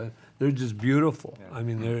either, but they're just beautiful. Yeah. I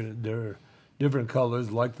mean, they're different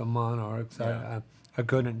colors like the monarchs. Yeah. I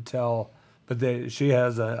couldn't tell. But she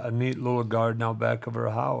has a neat little garden out back of her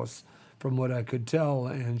house, from what I could tell,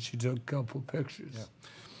 and she took a couple pictures. Yeah.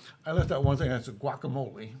 I left out one thing, that's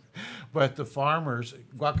guacamole. But the farmers,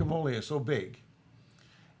 guacamole is so big,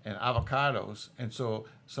 and avocados, and so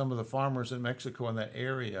some of the farmers in Mexico in that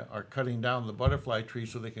area are cutting down the butterfly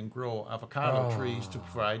trees so they can grow avocado trees to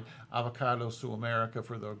provide avocados to America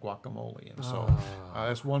for the guacamole. And so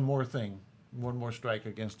that's one more thing, one more strike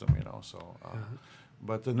against them, so...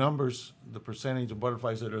 But the numbers, the percentage of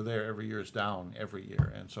butterflies that are there every year is down every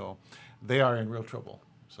year, and so they are in real trouble.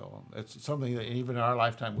 So it's something that even in our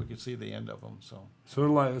lifetime we could see the end of them. So sort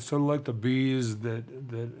of like the bees that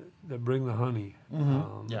bring the honey.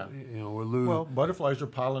 Yeah, we're losing. Well, butterflies are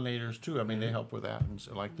pollinators too. I mean, they help with that, and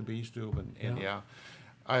so, like the bees do.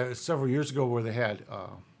 And several years ago, where they had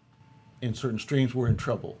in certain streams were in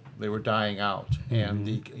trouble. They were dying out, and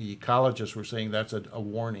the ecologists were saying that's a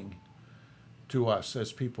warning to us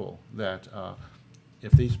as people that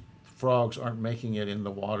if these frogs aren't making it in the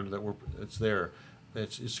water it's there,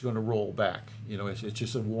 it's going to roll back. It's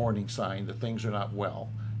just a warning sign that things are not well,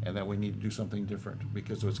 and that we need to do something different,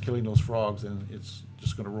 because if it's killing those frogs, then it's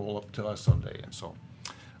just going to roll up to us someday. And so,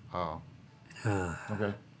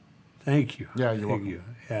 okay. Thank you. Yeah, you're welcome. Thank you.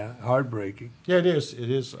 Yeah, heartbreaking. Yeah, it is. It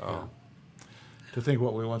is to think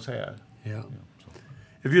what we once had. Yeah.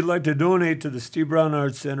 If you'd like to donate to the Steve Brown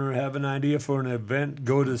Arts Center, have an idea for an event,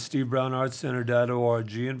 go to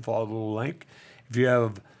stevebrownartscenter.org and follow the link. If you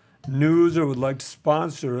have news or would like to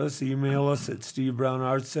sponsor us, email us at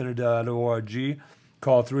stevebrownartscenter.org.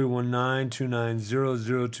 Call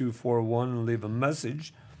 319-290-0241 and leave a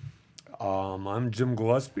message. I'm Jim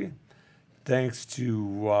Gillespie. Thanks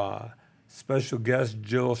to special guest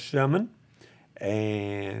Jill Chemin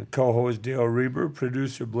and co-host Dale Rueber,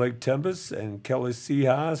 producer Blake Tempus, and Kelly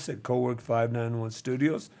Seahas at Cowork 591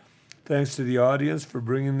 Studios. Thanks to the audience for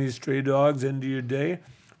bringing these stray dogs into your day.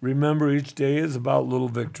 Remember, each day is about little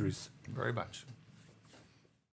victories. Very much.